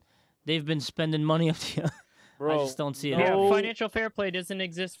spending money up to. Bro, I just don't see it. Yeah, happening. financial fair play doesn't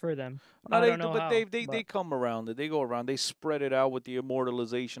exist for them. No, I they, don't know but how, they come around it. They go around. They spread it out with the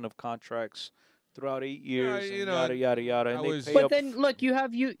immortalization of contracts throughout 8 years, you and know, yada yada yada. And I they was- pay But up. then look, you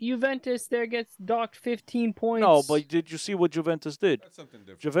have Juventus there gets docked 15 points. No, but did you see what Juventus did? That's something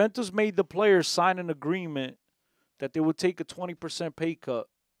different. Juventus made the players sign an agreement that they would take a 20% pay cut,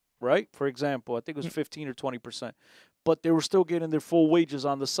 right? For example, I think it was 15 or 20%. But they were still getting their full wages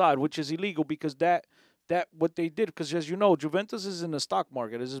on the side, which is illegal because that what they did, because as you know, Juventus is in the stock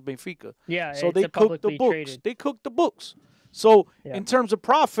market, as is Benfica. yeah, So it's they a cooked the publicly books. traded. They cooked the books. So Yeah. in terms of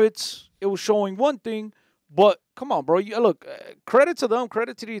profits, it was showing one thing. But come on, bro. Look, credit to them.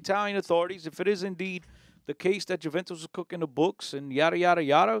 Credit to the Italian authorities. If it is indeed the case that Juventus was cooking the books and yada yada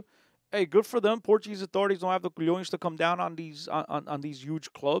yada, hey, good for them. Portuguese authorities don't have the culhões to come down on these on these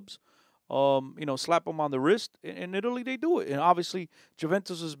huge clubs. Slap them on the wrist. In Italy, they do it. And obviously,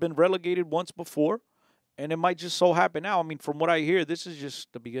 Juventus has been relegated once before. And it might just so happen now. I mean, from what I hear, this is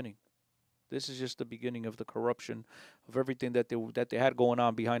just the beginning. This is just the beginning of the corruption of everything that they had going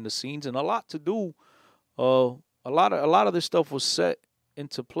on behind the scenes, and a lot to do. A lot of this stuff was set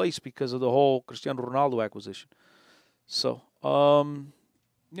into place because of the whole Cristiano Ronaldo acquisition. So,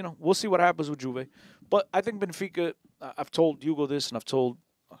 we'll see what happens with Juve. But I think Benfica. I've told Hugo this, and I've told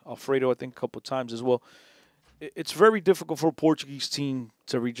Alfredo, I think, a couple of times as well. It's very difficult for a Portuguese team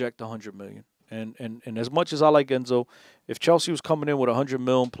to reject 100 million. And as much as I like Enzo, if Chelsea was coming in with 100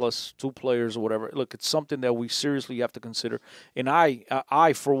 million plus 2 players or whatever, look, it's something that we seriously have to consider. And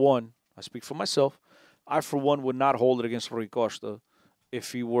I for one, I speak for myself, I for one would not hold it against Rui Costa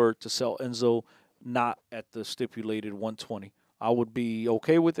if he were to sell Enzo not at the stipulated 120. I would be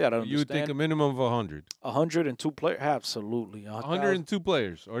okay with that. I understand. You would think a minimum of 100. 102 players? Absolutely. 102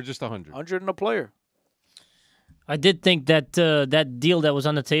 players or just 100? 100 and a player. I did think that that deal that was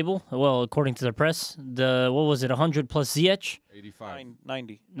on the table, well, according to the press, what was it, 100 plus Ziyech? 85.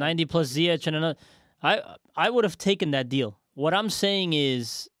 90. 90 plus Ziyech and another. I would have taken that deal. What I'm saying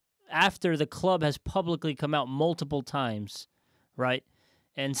is, after the club has publicly come out multiple times, right,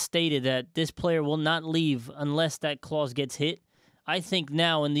 and stated that this player will not leave unless that clause gets hit, I think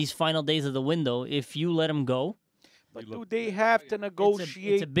now in these final days of the window, if you let him go, But do they have to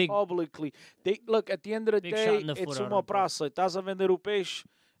negotiate publicly? They look at the end of the day. It's uma praça. Estás a vender o peixe,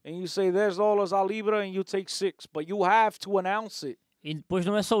 and you say there's dollars a libra, and you take 6, but you have to announce it. E depois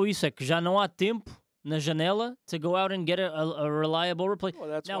não é só isso, é que já não há tempo na janela to go out and get a reliable replacement.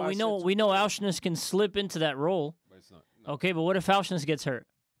 Well, that's now why we know Auschwitz can slip into that role. But it's not, no. Okay, but what if Auschwitz gets hurt?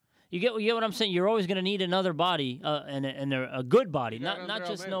 You get what I'm saying? You're always going to need another body, and a good body, not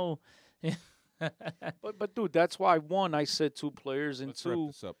just no. But dude, that's why I said 2 players, and Let's wrap 2.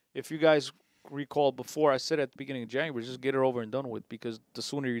 this up. If you guys recall before, I said at the beginning of January, just get it over and done with, because the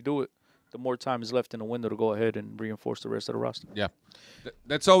sooner you do it, the more time is left in the window to go ahead and reinforce the rest of the roster. Yeah.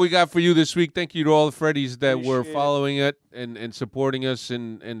 That's all we got for you this week. Thank you to all the Freddies that were Appreciate following it and supporting us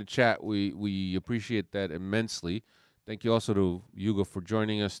in the chat. We appreciate that immensely. Thank you also to Hugo for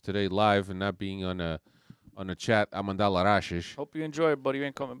joining us today live and not being on a chat. Amandala Rashish. Hope you enjoy it, buddy. You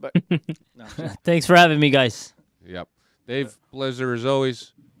ain't coming back. No, Thanks for having me, guys. Yep. Dave, pleasure as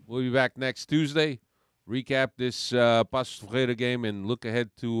always. We'll be back next Tuesday. Recap this Paços de Ferreira game and look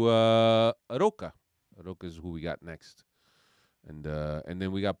ahead to Aroca. Aroca is who we got next. And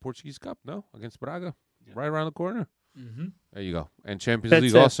then we got Portuguese Cup, no? Against Braga. Yeah. Right around the corner. Mm-hmm. There you go. And Champions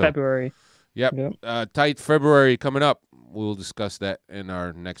League also. February. Yep. Tight February coming up. We'll discuss that in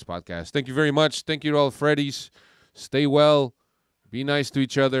our next podcast. Thank you very much. Thank you to all the Freddies. Stay well. Be nice to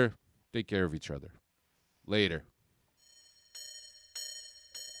each other. Take care of each other. Later.